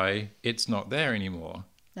sky, it's not there anymore.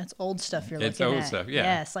 That's old stuff you're It's looking old at. stuff, yeah.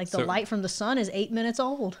 Yes, like the So- light from the sun is 8 minutes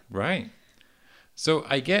old. Right. So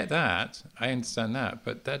I get that. I understand that.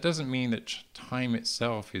 But that doesn't mean that time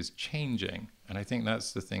itself is changing. And I think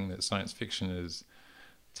that's the thing that science fiction has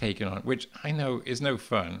taken on, which I know is no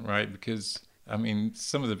fun, right? Because, I mean,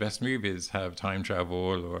 some of the best movies have time travel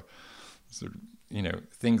or sort of, you know,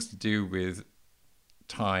 things to do with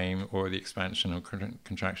time or the expansion or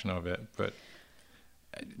contraction of it. But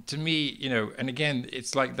to me, you know, and again,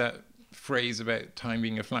 it's like that phrase about time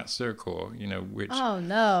being a flat circle, you know, which... Oh,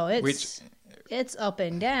 no. which It's up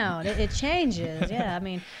and down. It changes. Yeah, I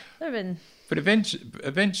mean, there have been... But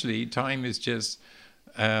eventually, time is just,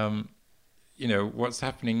 you know, what's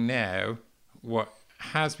happening now, what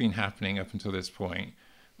has been happening up until this point,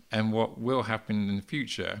 and what will happen in the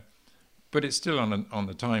future. But it's still on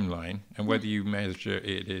the timeline, and whether you measure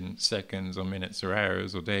it in seconds or minutes or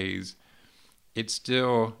hours or days, it's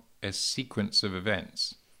still a sequence of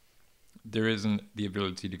events. There isn't the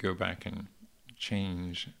ability to go back and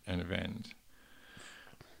change an event.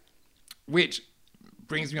 Which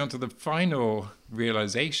brings me on to the final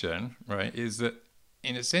realization, right, is that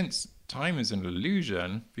in a sense, time is an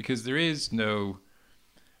illusion because there is no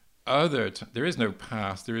there is no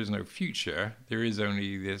past, there is no future, there is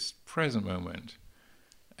only this present moment,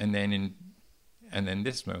 and then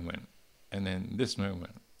this moment, and then this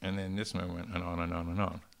moment, and then this moment, and on and on and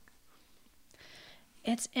on.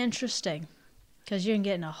 It's interesting because you can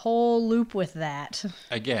get in a whole loop with that.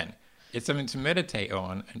 Again, it's something to meditate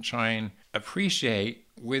on and try and appreciate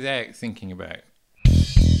without thinking about.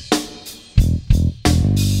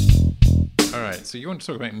 All right, so you want to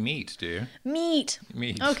talk about meat, do you? Meat.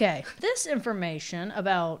 Meat. Okay. This information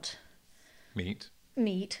about Meat.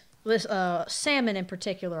 this salmon in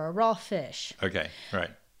particular, a raw fish. Okay, right.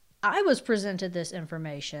 I was presented this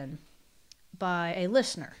information by a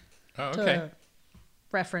listener. Oh, okay. To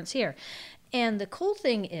reference here. And the cool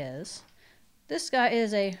thing is, this guy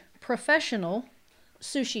is a professional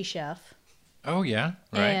sushi chef. Oh, yeah,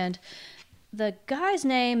 right. And the guy's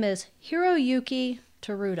name is Hiroyuki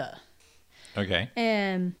Teruta. Okay.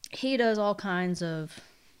 And he does all kinds of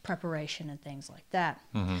preparation and things like that.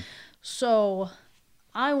 Mm-hmm. So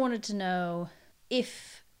I wanted to know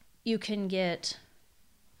if you can get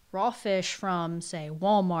raw fish from, say,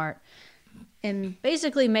 Walmart and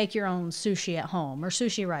basically make your own sushi at home or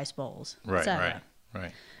sushi rice bowls, Right, etc.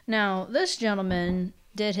 right. Now, this gentleman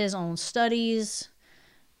did his own studies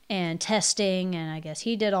and testing, and I guess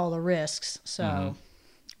he did all the risks. So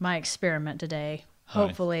my experiment today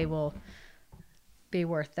hopefully will be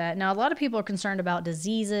worth that. Now, a lot of people are concerned about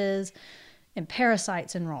diseases and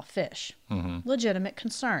parasites in raw fish. Legitimate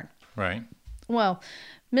concern. Right. Well,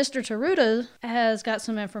 Mr. Teruta has got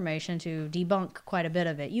some information to debunk quite a bit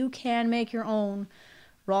of it. You can make your own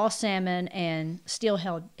raw salmon and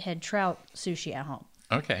steelhead trout sushi at home.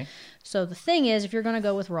 Okay. So the thing is, if you're going to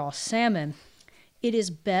go with raw salmon, it is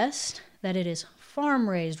best that it is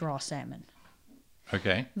farm-raised raw salmon.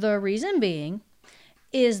 Okay. The reason being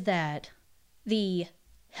is that the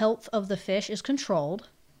health of the fish is controlled.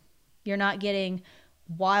 You're not getting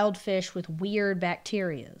wild fish with weird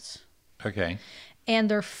bacterias. Okay.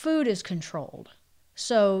 And their food is controlled.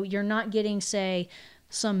 So you're not getting, say,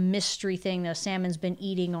 some mystery thing that a salmon's been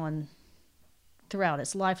eating on throughout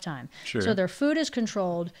its lifetime. Sure. So their food is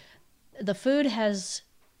controlled. The food has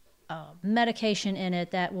medication in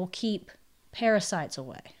it that will keep parasites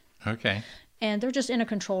away. Okay. And they're just in a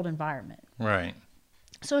controlled environment. Right.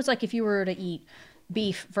 So it's like if you were to eat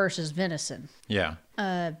beef versus venison. Yeah.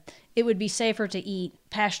 It would be safer to eat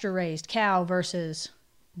pasture-raised cow versus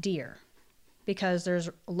deer because there's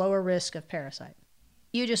a lower risk of parasite.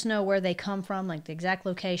 You just know where they come from, like the exact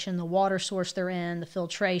location, the water source they're in, the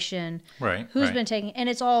filtration, Right. who's right. been taking, and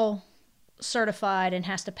it's all certified and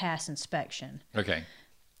has to pass inspection. Okay.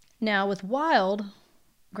 Now, with wild,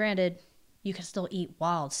 granted, you can still eat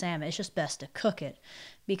wild salmon. It's just best to cook it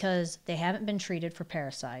because they haven't been treated for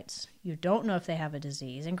parasites. You don't know if they have a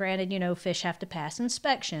disease. And granted, fish have to pass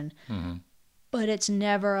inspection, but it's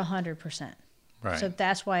never 100%. Right. So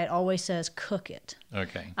that's why it always says cook it.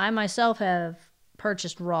 Okay. I myself have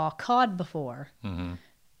purchased raw cod before,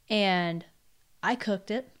 and I cooked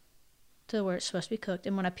it to where it's supposed to be cooked.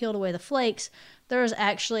 And when I peeled away the flakes, there was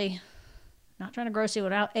actually, not trying to gross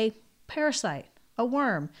anyone out, a parasite, a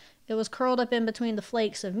worm. It was curled up in between the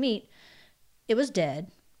flakes of meat. It was dead,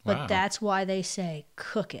 but Wow. that's why they say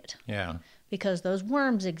cook it, Yeah. because those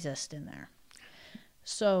worms exist in there.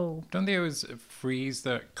 So Don't they always freeze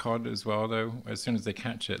that cod as well, though? As soon as they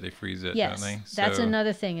catch it, they freeze it, yes, don't they? that's So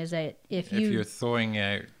another thing is that if you're thawing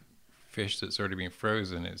out fish that's already been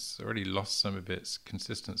frozen, it's already lost some of its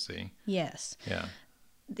consistency. yes. Yeah.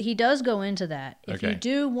 he does go into that. If you Okay.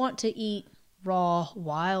 do want to eat raw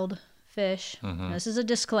wild fish, Mm-hmm. this is a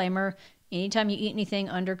disclaimer. Anytime you eat anything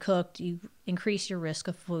undercooked, you increase your risk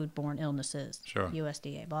of foodborne illnesses. Sure.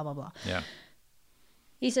 USDA, blah, blah, blah. Yeah.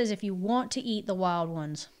 He says if you want to eat the wild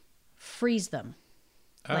ones, freeze them.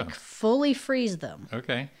 Oh, Like fully freeze them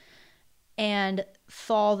okay. and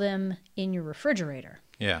thaw them in your refrigerator.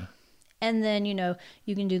 Yeah. And then, you know,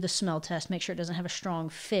 you can do the smell test, make sure it doesn't have a strong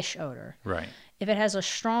fish odor. Right. If it has a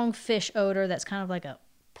strong fish odor that's kind of like a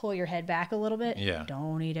pull your head back a little bit, Yeah.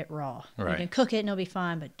 don't eat it raw. You Right. can cook it and it'll be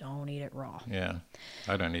fine, but don't eat it raw. Yeah.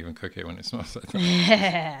 I don't even cook it when it smells like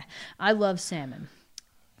that. I love salmon.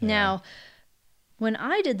 Yeah. Now, when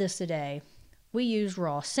I did this today, we used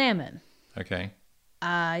raw salmon. Okay.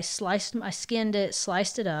 I skinned it,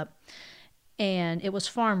 sliced it up, and it was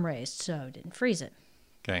farm raised, so didn't freeze it.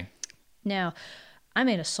 Okay. Now, I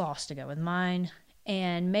made a sauce to go with mine,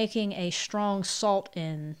 and making a strong salt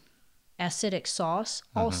and acidic sauce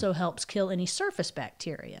also helps kill any surface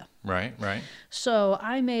bacteria. Right. Right. So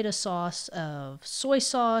I made a sauce of soy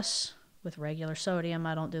sauce with regular sodium.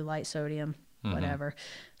 I don't do light sodium, whatever.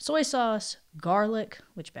 Soy sauce, garlic,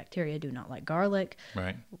 which bacteria do not like garlic,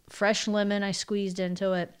 Right. fresh lemon I squeezed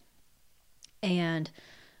into it, and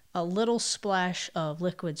a little splash of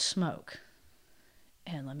liquid smoke.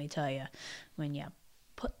 And let me tell you, when you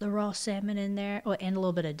put the raw salmon in there, oh, and a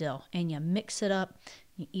little bit of dill, and you mix it up,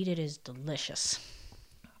 you eat it, is delicious.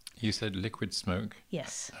 You said liquid smoke.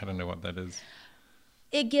 Yes. I don't know what that is.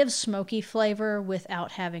 It gives smoky flavor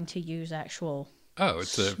without having to use actual... Oh,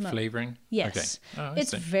 it's a Smoke. flavoring? Yes. Okay. Oh, I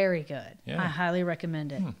It's see. very good. Yeah. I highly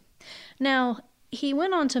recommend it. Now, he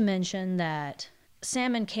went on to mention that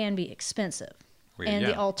salmon can be expensive. Weird, And the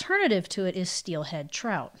yeah. alternative to it is steelhead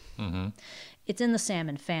trout. Mm-hmm. It's in the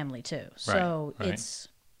salmon family too. So right. it's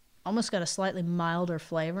almost got a slightly milder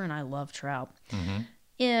flavor, and I love trout. Mm-hmm.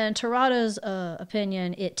 In Terada's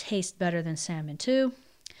opinion, it tastes better than salmon too.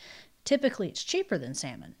 Typically, it's cheaper than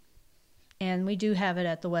salmon. And we do have it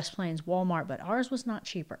at the West Plains Walmart, but ours was not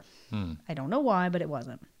cheaper. Hmm. I don't know why, but it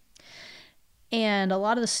wasn't. And a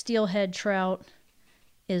lot of the steelhead trout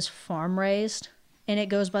is farm raised, and it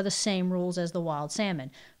goes by the same rules as the wild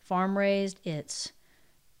salmon. Farm raised, it's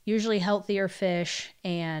usually healthier fish,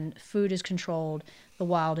 and food is controlled. The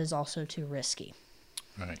wild is also too risky.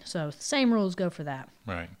 Right. So same rules go for that.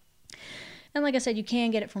 Right. And like I said, you can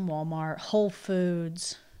get it from Walmart, Whole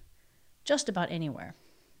Foods, just about anywhere.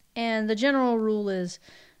 And the general rule is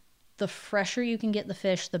the fresher you can get the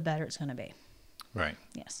fish, the better it's going to be. Right.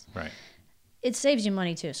 Yes. Right. It saves you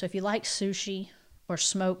money too. So if you like sushi or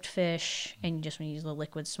smoked fish and you just want to use the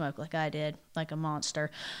liquid smoke like I did, like a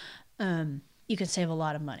monster, you can save a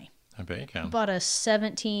lot of money. I bet you can. Bought a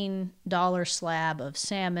 $17 slab of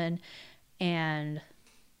salmon, and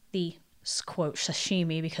the quote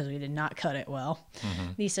sashimi, because we did not cut it well.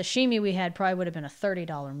 The sashimi we had probably would have been a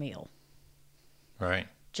 $30 meal Right.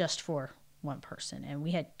 just for one person, and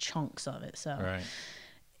we had chunks of it, so Right.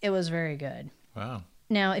 it was very good. Wow.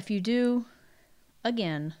 Now, if you do,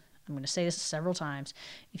 again, I'm going to say this several times,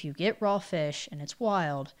 if you get raw fish and it's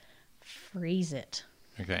wild, freeze it.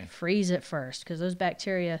 Okay. Freeze it first, because those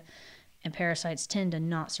bacteria and parasites tend to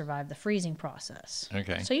not survive the freezing process.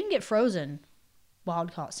 Okay. So you can get frozen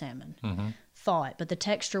wild-caught salmon, Mm-hmm. thaw it, but the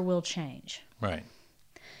texture will change. Right.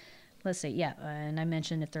 Let's see, yeah, and I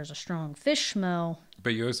mentioned if there's a strong fish smell,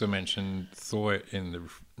 But you also mentioned thaw it in the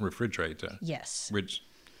refrigerator, yes. which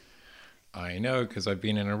I know because I've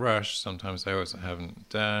been in a rush. Sometimes I also haven't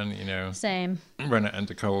done, Same. run it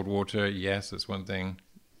under cold water. Yes, that's one thing.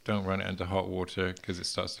 Don't run it under hot water because it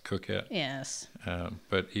starts to cook it. Yes.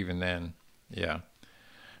 But even then, yeah.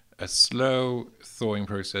 A slow thawing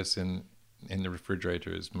process in the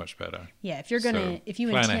refrigerator is much better. Yeah, if you're gonna, So if you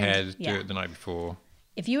plan intend, ahead, yeah. do it the night before.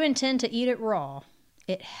 If you intend to eat it raw,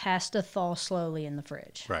 it has to thaw slowly in the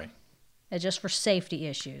fridge. Right. It's just for safety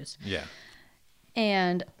issues. Yeah.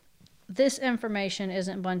 And this information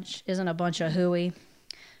isn't a bunch of hooey.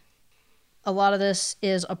 A lot of this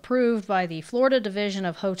is approved by the Florida Division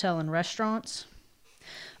of Hotel and Restaurants.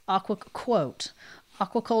 Quote,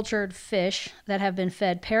 aquacultured fish that have been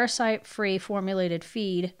fed parasite-free formulated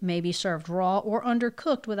feed may be served raw or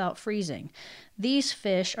undercooked without freezing. These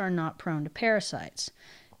fish are not prone to parasites.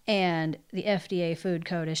 And the FDA Food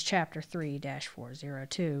Code is Chapter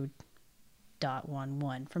 3-402.11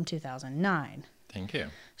 from 2009. Thank you.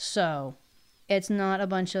 So it's not a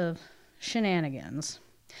bunch of shenanigans.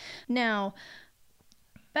 Now,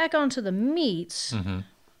 back onto the meats,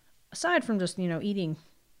 aside from just, eating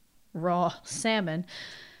raw salmon,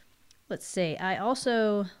 let's see, I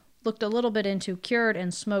also looked a little bit into cured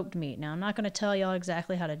and smoked meat. Now, I'm not going to tell y'all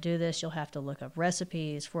exactly how to do this. You'll have to look up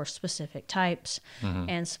recipes for specific types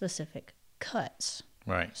and specific cuts.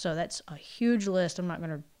 Right. So that's a huge list. I'm not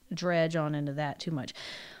going to dredge on into that too much.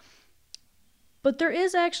 But there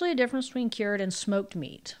is actually a difference between cured and smoked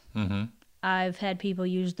meat. I've had people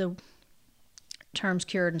use the terms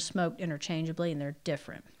cured and smoked interchangeably, and they're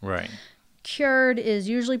different. Right. Cured is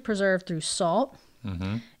usually preserved through salt.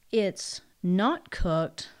 It's not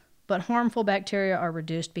cooked, but harmful bacteria are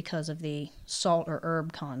reduced because of the salt or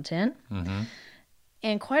herb content.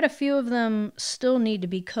 And quite a few of them still need to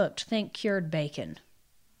be cooked. Think cured bacon.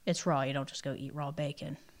 It's raw. You don't just go eat raw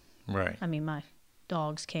bacon. Right. I mean, my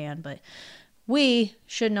dogs can, but we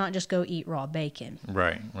should not just go eat raw bacon.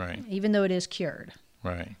 Right, right. Even though it is cured.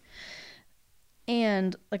 Right.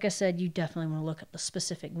 And like I said, you definitely want to look up the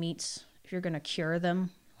specific meats if you're going to cure them.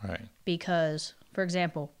 Right. Because, for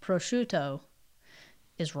example, prosciutto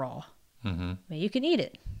is raw. But you can eat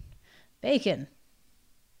it. Bacon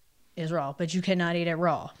is raw, but you cannot eat it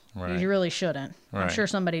raw. Right. You really shouldn't. Right. I'm sure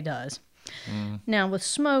somebody does. Now, with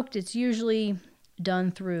smoked, it's usually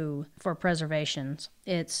done through, for preservations,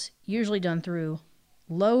 it's usually done through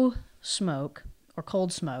low smoke or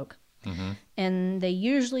cold smoke. And they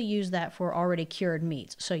usually use that for already cured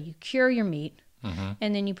meats. So you cure your meat,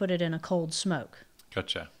 and then you put it in a cold smoke.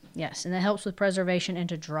 Gotcha. Yes, and that helps with preservation and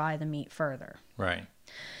to dry the meat further. Right.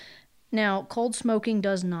 Now, cold smoking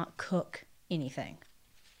does not cook anything.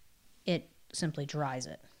 It simply dries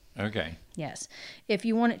it. Okay. Yes. If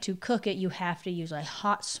you want it to cook it, you have to use a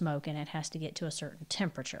hot smoke, and it has to get to a certain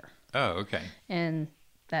temperature. Oh, okay. And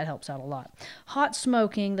that helps out a lot. Hot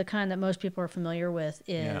smoking, the kind that most people are familiar with,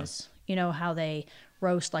 is, you know, how they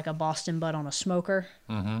roast like a Boston butt on a smoker?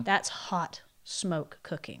 That's hot smoke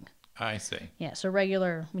cooking. I see. Yeah, so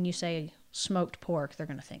regular, when you say smoked pork, they're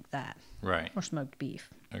going to think that. Right. Or smoked beef.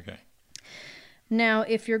 Okay. Now,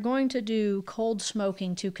 if you're going to do cold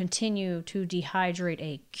smoking to continue to dehydrate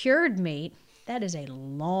a cured meat, that is a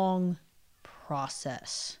long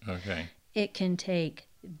process. Okay. It can take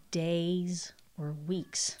days or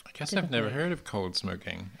weeks. I guess I've never heard of cold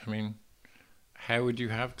smoking. I mean, how would you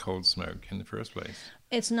have cold smoke in the first place?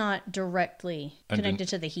 It's not directly connected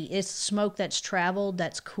to the heat. It's smoke that's traveled,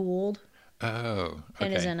 that's cooled. Oh, okay.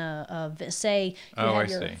 And is in say you have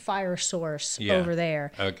your fire source over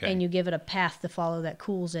there, and you give it a path to follow that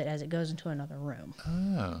cools it as it goes into another room.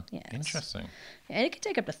 Oh, interesting. And it can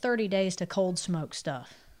take up to 30 days to cold smoke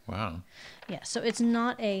stuff. Wow. Yeah, so it's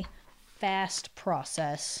not a fast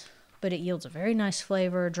process, but it yields a very nice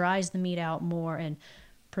flavor, dries the meat out more, and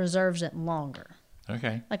preserves it longer.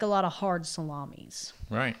 Okay. Like a lot of hard salamis.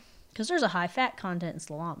 Right. Because there's a high fat content in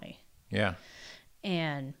salami. Yeah.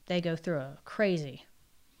 And they go through a crazy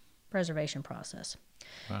preservation process.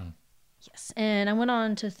 Wow. Yes. And I went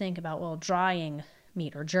on to think about, well, drying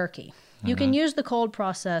meat or jerky. You can use the cold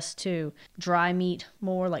process to dry meat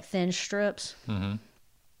more, like thin strips.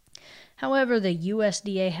 However, the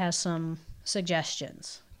USDA has some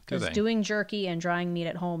suggestions. Because doing jerky and drying meat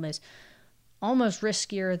at home is almost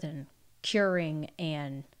riskier than curing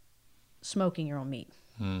and smoking your own meat.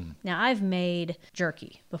 Now, I've made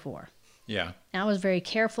jerky before. Yeah. I was very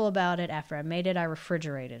careful about it. After I made it, I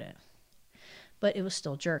refrigerated it. But it was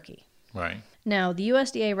still jerky. Right. Now, the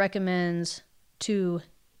USDA recommends to,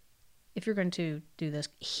 if you're going to do this,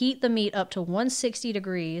 heat the meat up to 160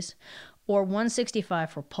 degrees or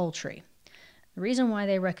 165 for poultry. The reason why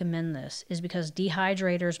they recommend this is because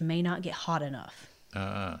dehydrators may not get hot enough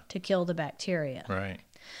to kill the bacteria. Right.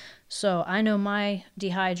 So I know my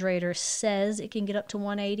dehydrator says it can get up to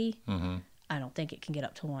 180. I don't think it can get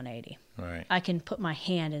up to 180. Right. I can put my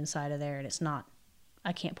hand inside of there, and it's not,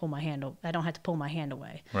 I can't pull my hand, I don't have to pull my hand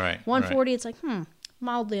away. Right. 140, it's like,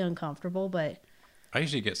 mildly uncomfortable, but. I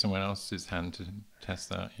usually get someone else's hand to test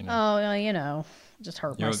that, you know. Oh, well, you know, just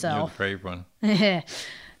hurt myself. You're the brave one.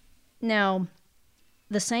 Now,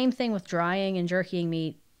 the same thing with drying and jerkying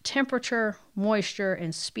meat. Temperature, moisture,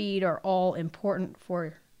 and speed are all important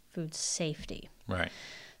for food safety. Right.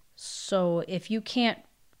 So if you can't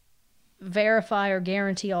verify or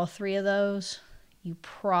guarantee all three of those, you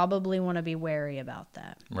probably want to be wary about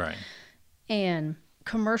that. Right. And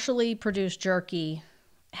commercially produced jerky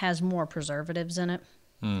has more preservatives in it.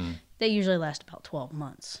 They usually last about 12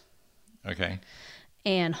 months. Okay.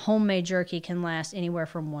 And homemade jerky can last anywhere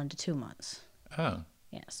from 1 to 2 months. Oh.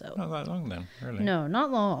 Yeah, so. Not that long then, really. No,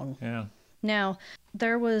 not long. Yeah. Now,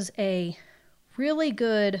 there was a really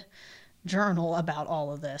good journal about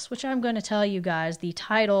all of this, which I'm going to tell you guys the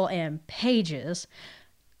title and pages.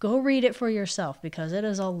 Go read it for yourself because it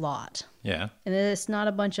is a lot. Yeah. And it's not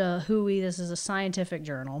a bunch of hooey. This is a scientific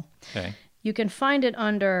journal. Okay. You can find it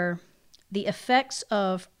under the effects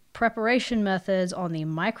of preparation methods on the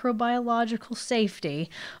microbiological safety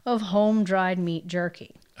of home-dried meat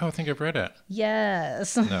jerky. Oh, I think I've read it.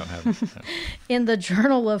 Yes. No, I haven't. No. In the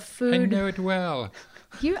Journal of Food... I know it well.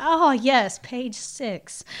 Oh, yes, page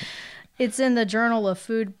 6. It's in the Journal of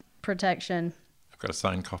Food Protection. I've got a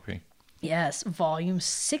signed copy. Yes, volume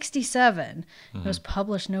 67. It was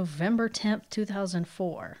published November 10th,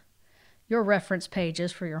 2004. Your reference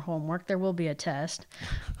pages for your homework, there will be a test.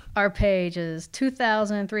 Our page is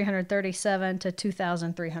 2,337 to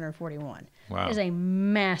 2,341. Wow. It is a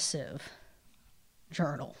massive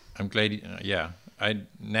journal. I'm glad,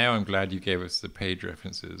 I'm glad you gave us the page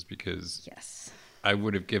references because Yes. I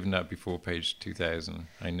would have given up before page 2000.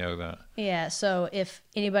 I know that. Yeah, so if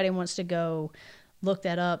anybody wants to go look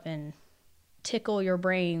that up and tickle your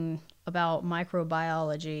brain about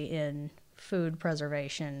microbiology in food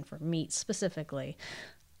preservation for meat specifically,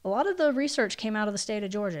 a lot of the research came out of the state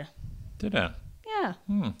of Georgia. Did I? Yeah,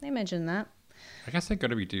 they mentioned that. I guess they've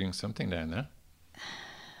got to be doing something down there.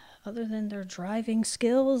 Other than their driving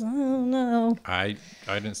skills, I don't know. I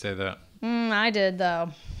didn't say that. I did,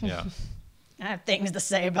 though. Yeah. I have things to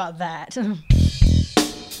say about that.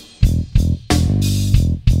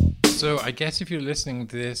 So I guess if you're listening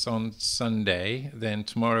to this on Sunday, then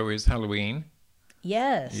tomorrow is Halloween.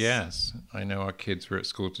 Yes. Yes. I know our kids were at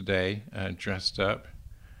school today, dressed up.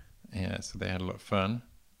 Yeah, so they had a lot of fun.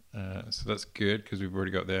 So that's good because we've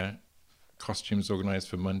already got their costumes organized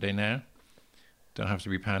for Monday now. Don't have to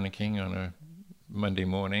be panicking on a Monday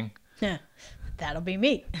morning. Yeah, that'll be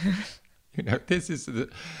me. You know,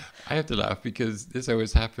 I have to laugh because this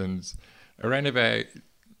always happens around about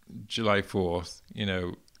July 4th, you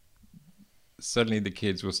know, suddenly the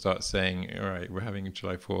kids will start saying, all right, we're having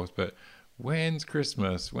July 4th, but when's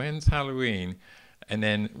Christmas? When's Halloween? And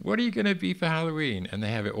then what are you going to be for Halloween? And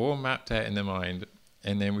they have it all mapped out in their mind.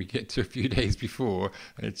 And then we get to a few days before,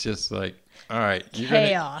 and it's just like, all right, you're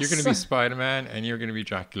going to be Spider-Man and you're going to be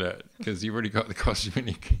Dracula because you've already got the costume in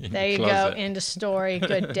your closet. There you go. End of story.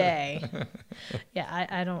 Good day. Yeah,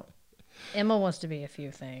 I don't. Emma wants to be a few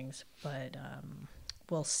things, but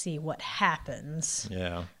we'll see what happens.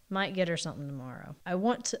 Yeah. Might get her something tomorrow. I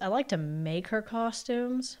like to make her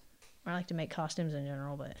costumes. I like to make costumes in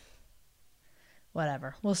general, but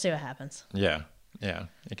whatever. We'll see what happens. Yeah. Yeah.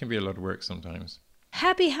 It can be a lot of work sometimes.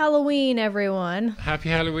 Happy Halloween, everyone. Happy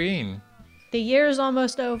Halloween. The year's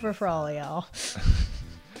almost over for all of y'all.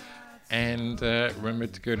 And remember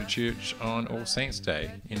to go to church on All Saints Day,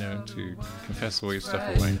 you know, to confess all your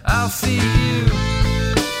stuff away. I'll see you.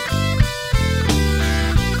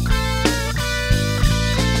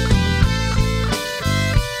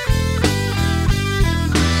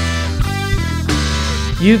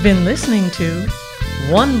 You've been listening to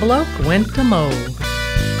One Bloke Went to Mow.